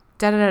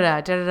 Da-da-da-da,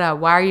 da-da-da.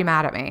 Why are you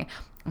mad at me?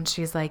 And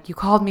she's like, you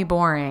called me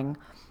boring.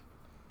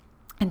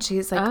 And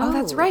she's like, oh,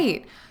 that's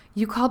right.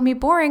 You called me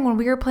boring when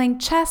we were playing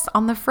chess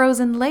on the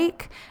frozen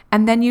lake.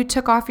 And then you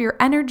took off your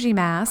energy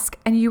mask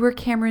and you were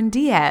Cameron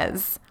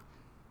Diaz.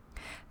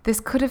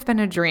 This could have been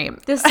a dream.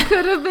 This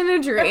could have been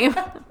a dream.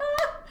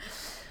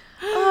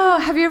 Oh,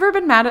 have you ever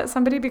been mad at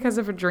somebody because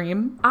of a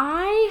dream?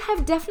 I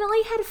have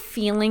definitely had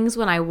feelings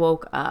when I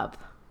woke up.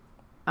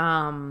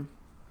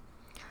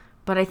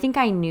 But I think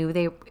I knew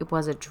it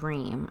was a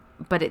dream.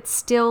 But it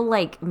still,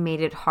 like,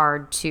 made it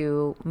hard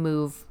to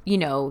move. You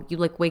know, you,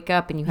 like, wake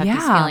up and you have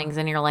these feelings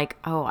and you're like,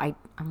 oh,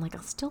 I'm like,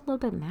 I'm still a little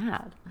bit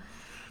mad.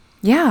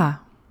 Yeah.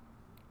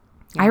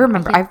 I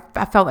remember.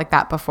 I felt like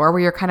that before,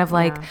 where you're kind of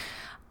like,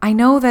 I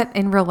know that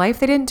in real life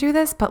they didn't do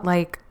this, but,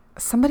 like,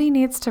 somebody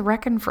needs to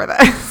reckon for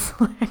this.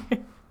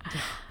 Like,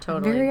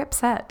 totally. I'm very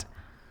upset.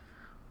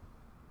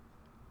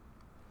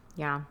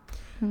 Yeah.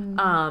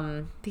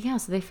 But yeah,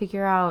 so they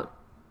figure out.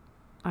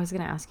 I was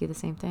going to ask you the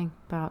same thing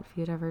about if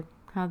you'd ever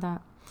had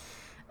that.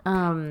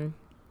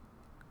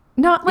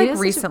 Not like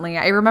recently.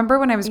 I remember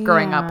when I was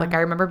growing up, like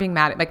I remember being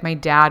mad at, like, my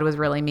dad was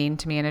really mean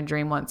to me in a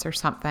dream once or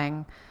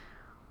something.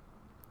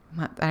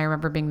 I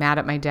remember being mad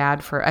at my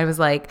dad I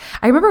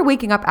remember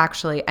waking up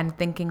actually and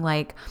thinking,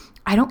 like,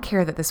 I don't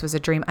care that this was a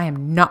dream. I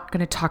am not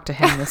going to talk to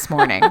him this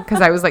morning,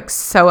 because I was, like,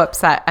 so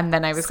upset. And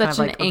then I was kind of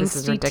like, oh, this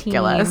is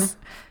ridiculous.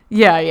 Teen.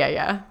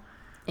 Yeah.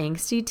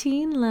 Angsty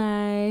teen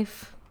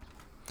life.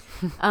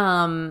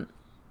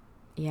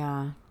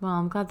 Yeah. Well,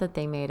 I'm glad that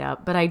they made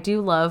up, but I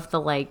do love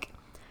the, like,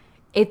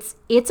 it's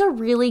a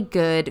really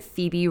good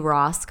Phoebe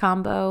Ross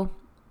combo.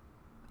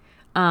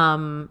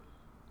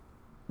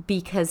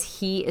 Because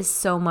he is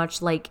so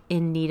much, like,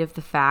 in need of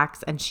the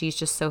facts and she's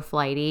just so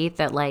flighty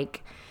that,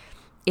 like,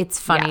 it's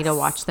funny to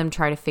watch them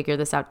try to figure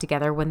this out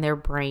together when their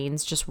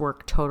brains just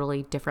work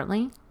totally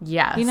differently.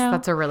 Yes, you know?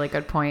 That's a really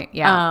good point.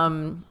 Yeah.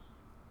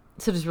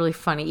 So it's really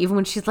funny. Even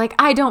when she's like,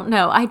 I don't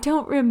know. I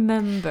don't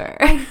remember.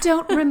 And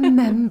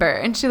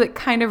she, like,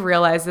 kind of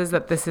realizes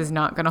that this is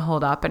not going to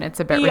hold up and it's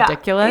a bit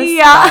ridiculous.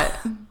 Yeah.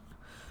 But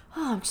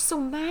oh, I'm just so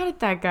mad at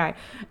that guy.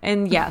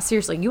 And yeah,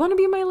 seriously, you want to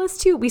be on my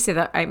list too? We say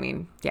that. I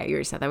mean, yeah, you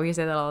already said that. We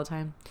say that all the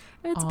time.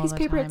 And it's a piece of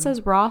paper. It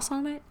says Ross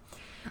on it.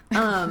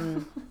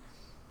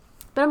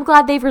 But I'm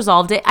glad they've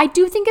resolved it. I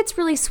do think it's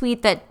really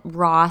sweet that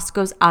Ross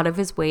goes out of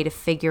his way to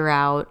figure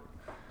out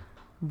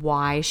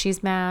why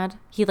she's mad.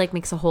 He, like,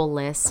 makes a whole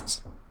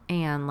list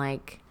and,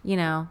 like, you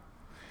know.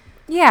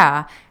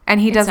 Yeah.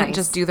 And he doesn't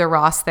just do the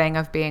Ross thing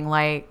of being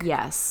like.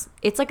 Yes.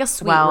 It's like a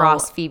sweet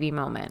Ross Phoebe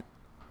moment.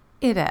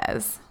 It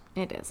is.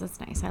 It is. It's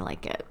nice. I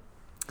like it.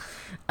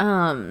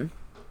 But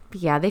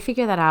yeah, they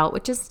figure that out,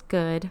 which is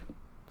good.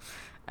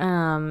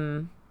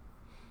 It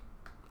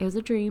was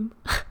a dream.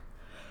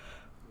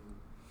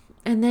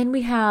 And then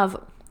we have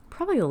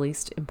probably the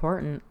least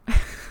important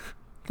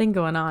thing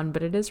going on,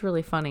 but it is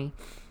really funny,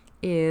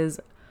 is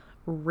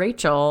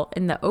Rachel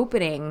in the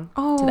opening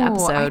to the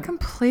episode. I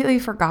completely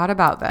forgot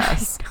about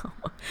this. I know.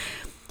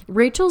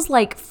 Rachel's,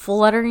 like,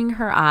 fluttering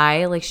her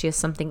eye like she has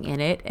something in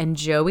it, and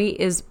Joey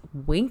is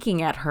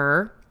winking at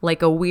her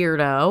like a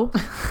weirdo.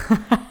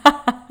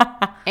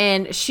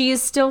 And she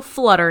is still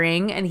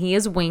fluttering and he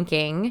is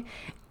winking,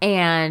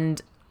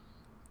 and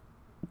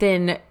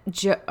then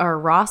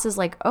Ross is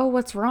like, oh,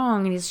 what's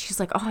wrong? And she's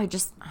like, oh, I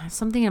have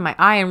something in my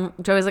eye. And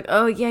Joey's like,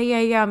 oh,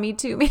 yeah, me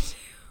too.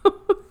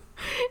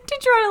 To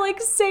try to,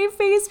 like, save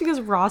face, because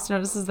Ross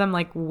notices them,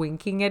 like,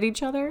 winking at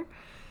each other.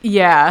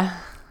 Yeah.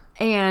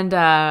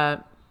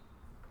 And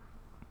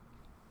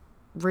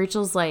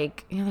Rachel's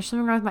like, yeah, there's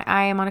something wrong with my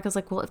eye. And Monica's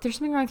like, well, if there's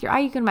something wrong with your eye,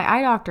 you go to my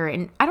eye doctor.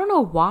 And I don't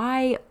know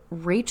why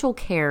Rachel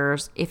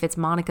cares if it's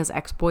Monica's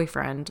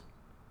ex-boyfriend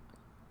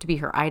to be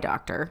her eye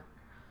doctor.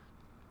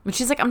 But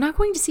she's like, I'm not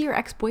going to see your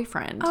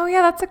ex-boyfriend. Oh,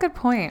 yeah, that's a good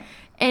point.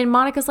 And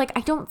Monica's like,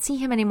 I don't see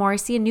him anymore. I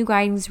see a new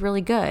guy and he's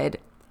really good.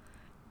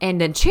 And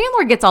then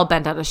Chandler gets all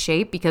bent out of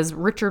shape because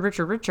Richard.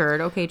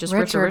 Okay, just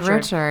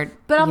Richard.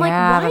 But I'm like,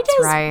 why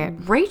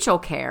does Rachel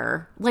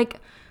care? Like,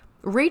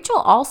 Rachel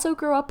also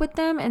grew up with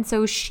them, and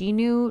so she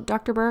knew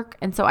Dr. Burke.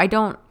 And so I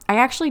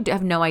actually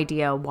have no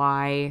idea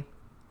why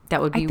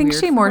that would be weird. I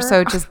think she more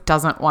so just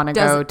doesn't want to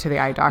go to the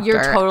eye doctor.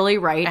 You're totally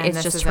right. And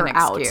it's just her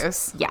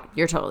excuse. Yeah,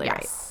 you're totally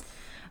right.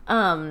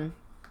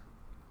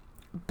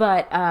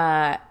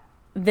 But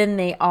then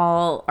they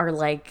all are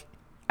like,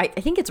 I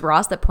think it's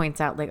Ross that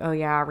points out, like, oh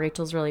yeah,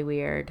 Rachel's really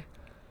weird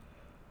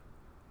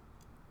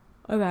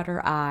about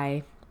her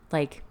eye.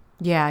 Like,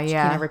 she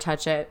can never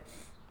touch it.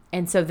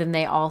 And so then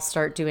they all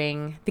start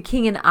doing the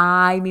king and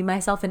I, me,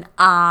 myself, and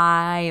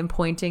I, and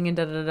pointing and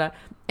da-da-da-da.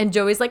 And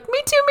Joey's like, me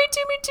too.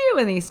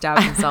 And he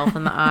stabs himself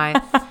in the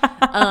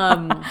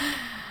eye.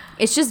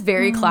 It's just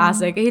very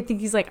classic. I think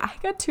he's like, I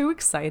got too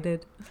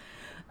excited.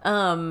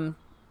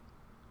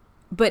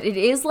 But it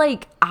is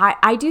like,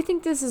 I do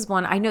think this is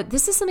one, I know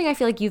this is something I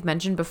feel like you've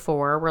mentioned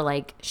before where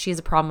like she has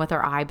a problem with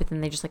her eye, but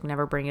then they just like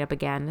never bring it up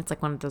again. It's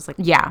like one of those like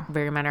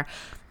very minor.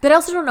 But I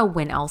also don't know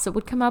when else it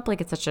would come up. Like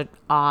it's such an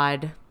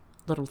odd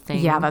little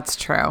thing. Yeah, that's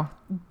true.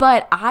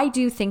 But I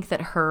do think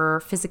that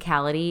her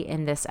physicality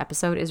in this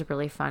episode is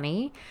really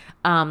funny.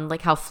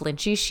 Like how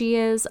flinchy she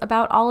is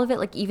about all of it.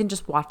 Like even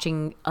just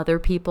watching other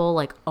people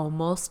like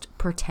almost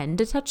pretend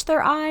to touch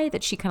their eye,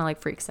 that she kind of like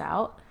freaks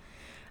out.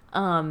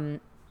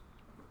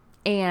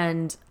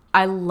 And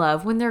I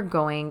love when they're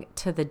going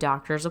to the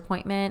doctor's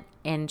appointment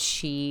and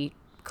she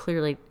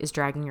clearly is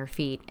dragging her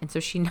feet. And so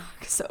she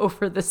knocks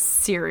over the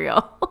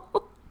cereal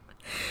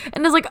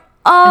and is like,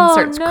 oh,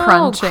 and starts no,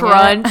 crunching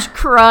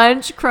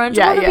crunch.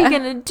 Yeah, What are we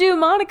going to do,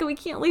 Monica? We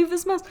can't leave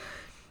this mess.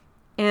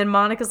 And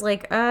Monica's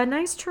like,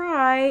 nice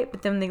try.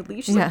 But then they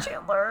leave. She's like,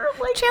 Chandler,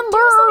 like,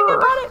 do something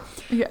about it.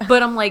 Yeah.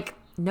 But I'm like,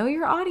 know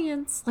your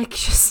audience. Like,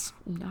 just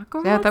knock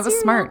over that was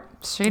cereal. smart.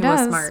 She It does.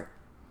 was smart.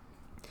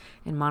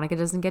 And Monica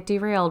doesn't get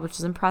derailed, which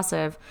is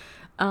impressive.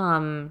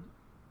 Yeah,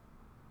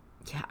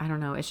 I don't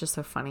know. It's just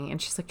so funny.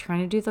 And she's like trying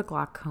to do the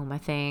glaucoma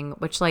thing,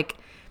 which like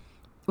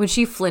when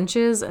she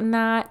flinches in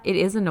that, it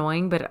is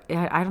annoying, but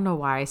I don't know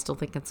why I still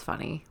think it's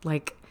funny.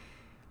 Like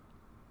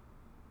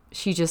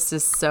she just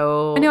is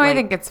so. No, like, I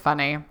think it's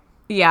funny.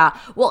 Yeah.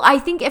 Well, I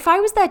think if I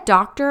was that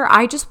doctor,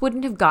 I just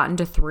wouldn't have gotten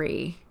to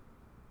 3.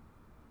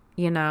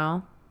 You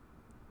know?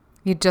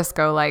 You just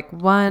go like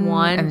one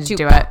and 2,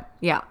 do it.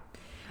 Yeah.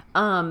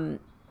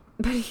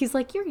 But he's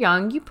like, you're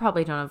young. You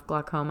probably don't have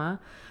glaucoma.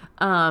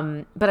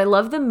 But I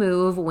love the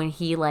move when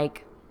he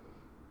like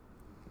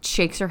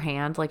shakes her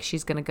hand like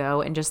she's going to go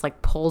and just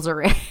like pulls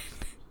her in.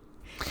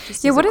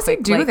 Yeah, what does he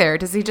do there?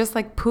 Does he just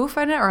like poof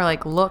at it or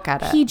like look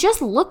at it? He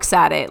just looks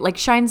at it, like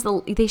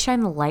they shine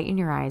the light in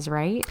your eyes,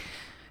 right?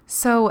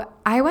 So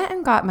I went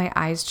and got my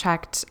eyes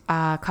checked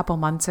a couple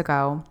months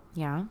ago.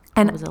 Yeah.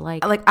 And what was it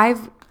like? Like I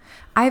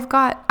have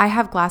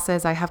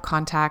glasses, I have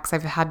contacts.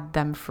 I've had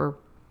them for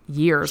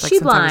years, like She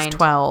since I blind. was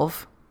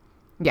 12.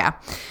 Yeah.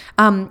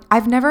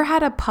 I've never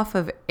had a puff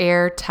of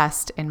air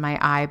test in my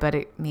eye, but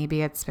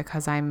maybe it's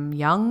because I'm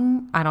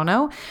young. I don't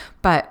know.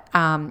 But,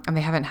 and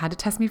they haven't had to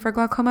test me for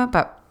glaucoma.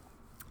 But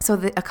so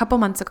a couple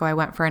months ago, I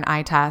went for an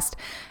eye test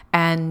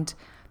and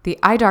the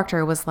eye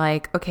doctor was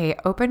like, okay,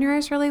 open your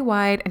eyes really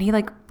wide. And he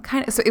like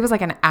so it was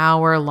like an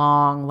hour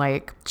long,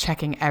 like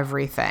checking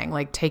everything,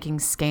 like taking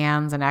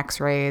scans and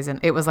x-rays. And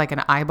it was like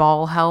an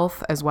eyeball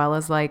health as well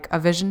as like a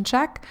vision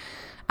check.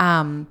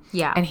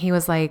 Yeah. And he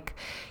was like,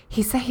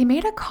 he said he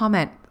made a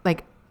comment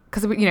like,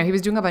 because, you know, he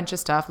was doing a bunch of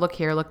stuff. Look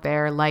here, look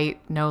there, light,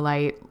 no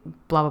light,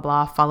 blah, blah,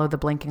 blah. Follow the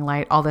blinking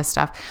light, all this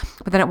stuff.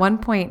 But then at one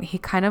point he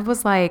kind of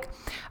was like,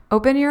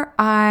 open your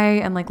eye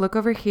and like look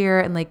over here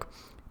and like,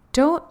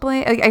 don't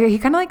blink. Like, he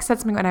kind of like said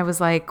something and I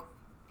was like,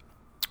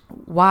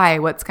 why?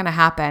 What's going to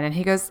happen? And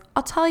he goes,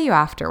 I'll tell you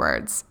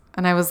afterwards.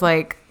 And I was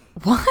like,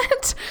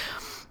 what?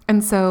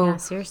 And so, Yeah,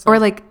 seriously. or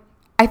like,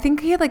 I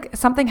think he had like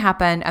something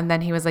happened and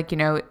then he was like, you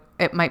know,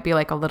 it might be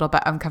like a little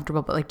bit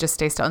uncomfortable, but like just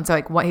stay still. And so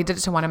like what he did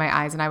it to one of my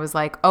eyes and I was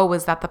like, oh,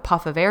 was that the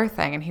puff of air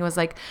thing? And he was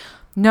like,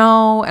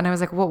 no. And I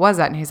was like, what was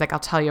that? And he's like, I'll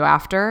tell you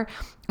after.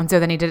 And so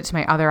then he did it to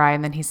my other eye.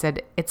 And then he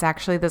said, it's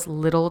actually this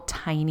little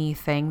tiny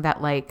thing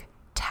that like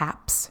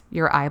taps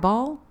your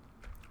eyeball.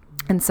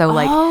 And so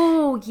like,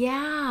 oh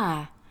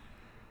yeah,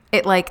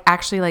 it like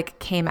actually like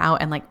came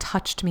out and like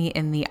touched me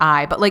in the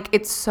eye, but like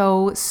it's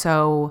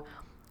so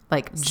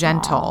like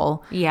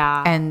gentle,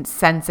 yeah, and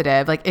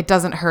sensitive. Like it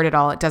doesn't hurt at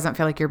all. It doesn't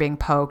feel like you're being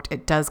poked.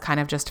 It does kind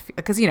of just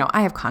because, you know,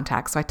 I have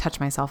contacts, so I touch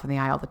myself in the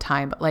eye all the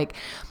time. But like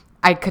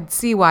I could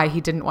see why he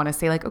didn't want to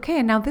say like, okay,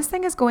 and now this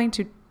thing is going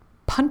to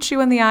punch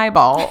you in the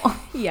eyeball.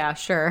 yeah,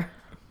 sure.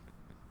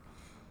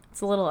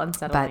 It's a little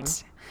unsettling.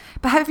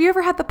 But have you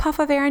ever had the puff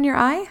of air in your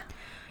eye?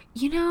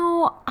 You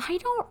know, I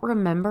don't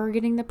remember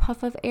getting the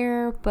puff of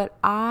air, but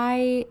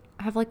I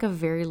have like a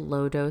very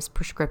low dose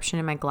prescription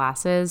in my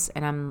glasses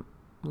and I'm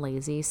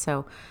lazy.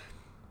 So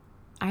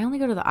I only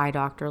go to the eye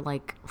doctor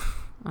like,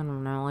 I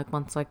don't know, like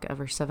once like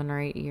every 7 or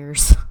 8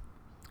 years.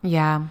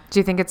 Yeah. Do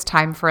you think it's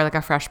time for like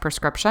a fresh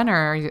prescription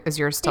or is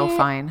yours still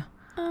fine?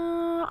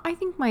 I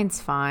think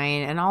mine's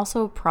fine. And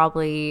also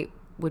probably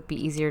would be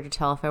easier to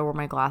tell if I wore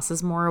my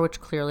glasses more,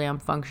 which clearly I'm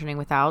functioning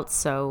without.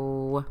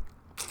 So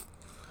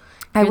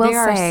I will they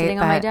are say sitting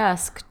on my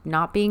desk,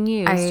 not being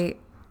used.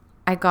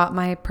 I got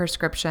my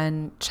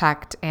prescription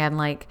checked and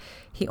like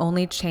he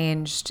only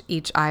changed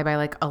each eye by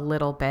like a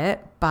little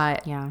bit,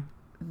 but yeah,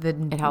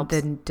 it helps.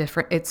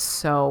 It's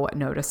so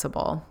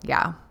noticeable.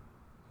 Yeah.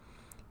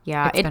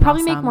 Yeah. It'd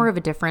probably make more of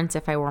a difference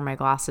if I wore my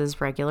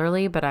glasses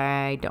regularly, but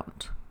I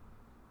don't.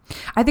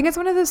 I think it's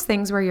one of those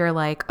things where you're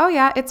like, oh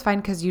yeah, it's fine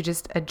because you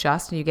just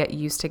adjust and you get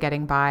used to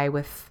getting by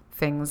with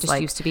things just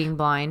used to being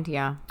blind.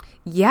 Yeah.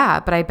 Yeah.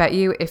 But I bet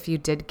you if you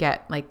did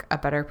get like a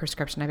better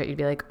prescription, I bet you'd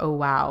be like, oh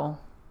wow.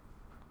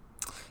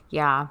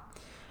 Yeah.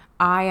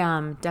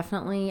 I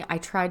definitely, I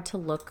tried to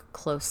look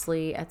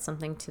closely at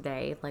something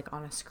today, like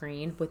on a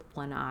screen with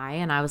one eye.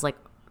 And I was like,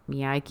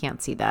 yeah, I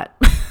can't see that.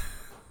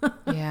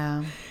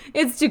 Yeah.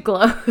 It's too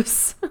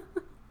close.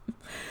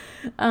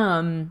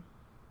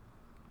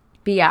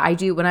 But yeah, I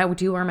do, when I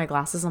do wear my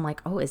glasses, I'm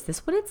like, oh, is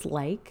this what it's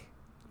like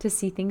to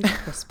see things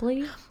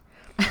crisply?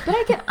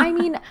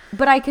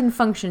 But I can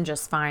function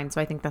just fine. So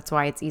I think that's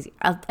why it's easy.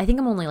 I think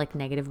I'm only like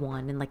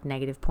 -1 and like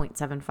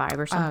 -0.75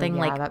 or something. Yeah,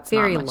 like that's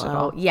very not much at low.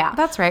 all. Yeah.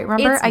 That's right.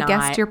 Remember, It's I not.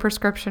 guessed your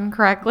prescription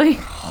correctly.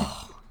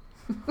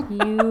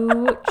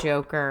 You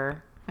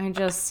joker.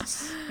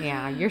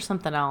 Yeah, you're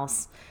something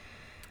else.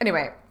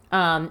 Anyway,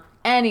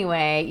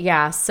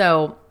 Yeah,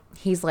 so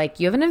he's like,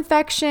 you have an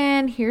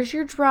infection, here's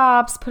your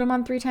drops, put them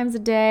on 3 times a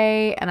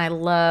day. And I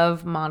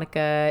love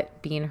Monica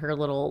being her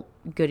little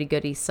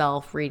goody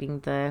self, reading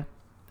the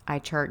eye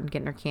chart and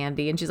getting her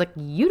candy. And she's like,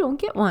 you don't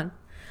get one.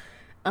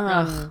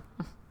 I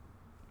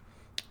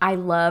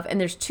love,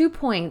 and there's 2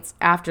 points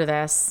after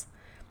this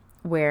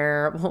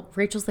where, well,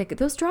 Rachel's like,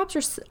 those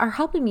drops are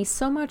helping me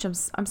so much.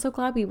 I'm so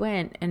glad we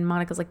went. And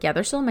Monica's like, yeah,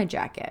 they're still in my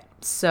jacket.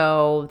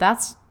 So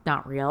that's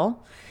not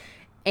real.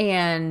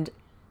 And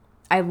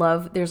I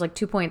love, there's like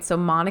 2 points. So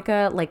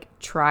Monica like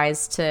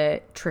tries to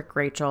trick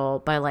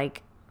Rachel by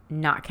like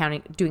not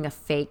counting, doing a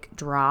fake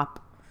drop,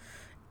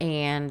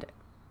 and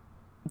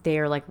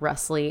they're like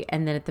wrestly.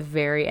 And then at the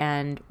very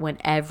end, when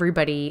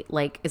everybody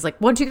like is like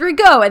 1, 2, 3,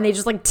 go, and they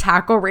just like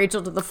tackle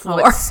Rachel to the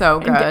floor. oh, it's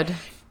so good.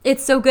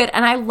 It's so good.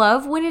 And I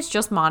love when it's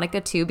just Monica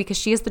too, because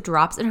she has the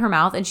drops in her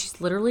mouth and she's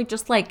literally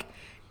just like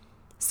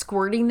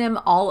squirting them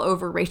all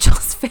over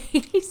Rachel's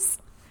face.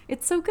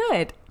 It's so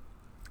good.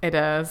 It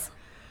is.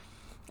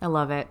 I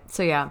love it.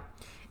 So yeah,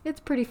 it's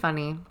pretty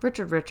funny.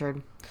 Richard.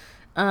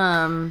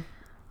 Probably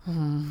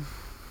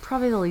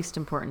the least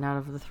important out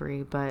of the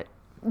 3, but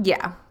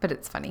Yeah, but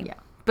it's funny. yeah,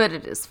 but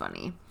it is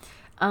funny.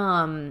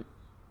 But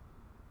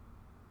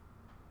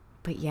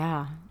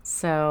yeah,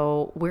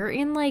 so we're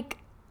in like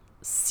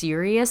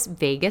serious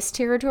Vegas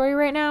territory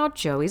right now.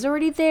 Joey's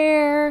already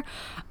there.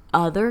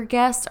 Other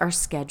guests are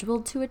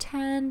scheduled to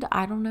attend.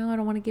 I don't know. I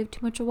don't want to give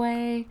too much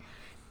away.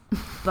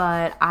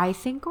 But I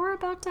think we're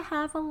about to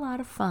have a lot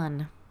of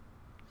fun.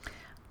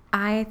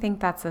 I think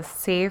that's a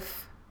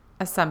safe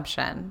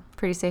assumption.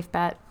 Pretty safe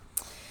bet.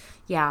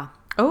 Yeah.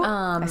 Oh,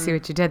 I see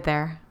what you did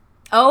there.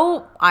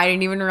 Oh, I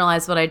didn't even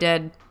realize what I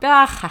did.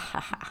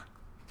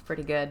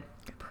 Pretty good.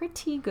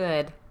 Pretty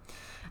good.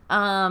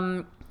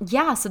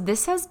 Yeah, so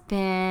this has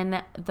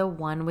been the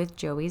one with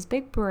Joey's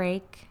big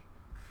break.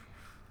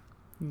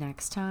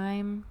 Next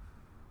time,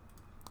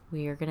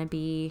 we are going to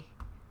be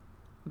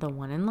the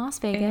one in Las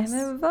Vegas.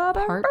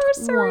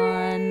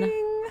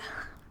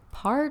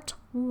 Part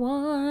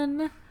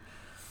 1.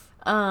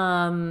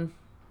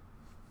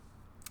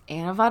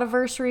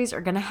 Anniversaries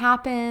are going to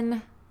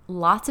happen.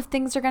 Lots of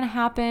things are going to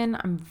happen.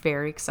 I'm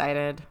very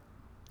excited.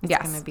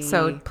 Yes.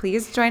 So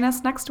please join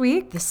us next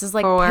week. This is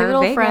like for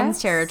Pivotal Vegas.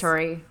 Friends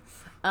territory.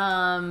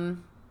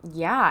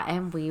 Yeah,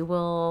 and we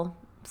will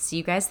see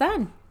you guys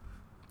then.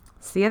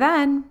 See you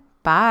then.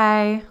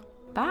 Bye.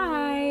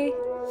 Bye.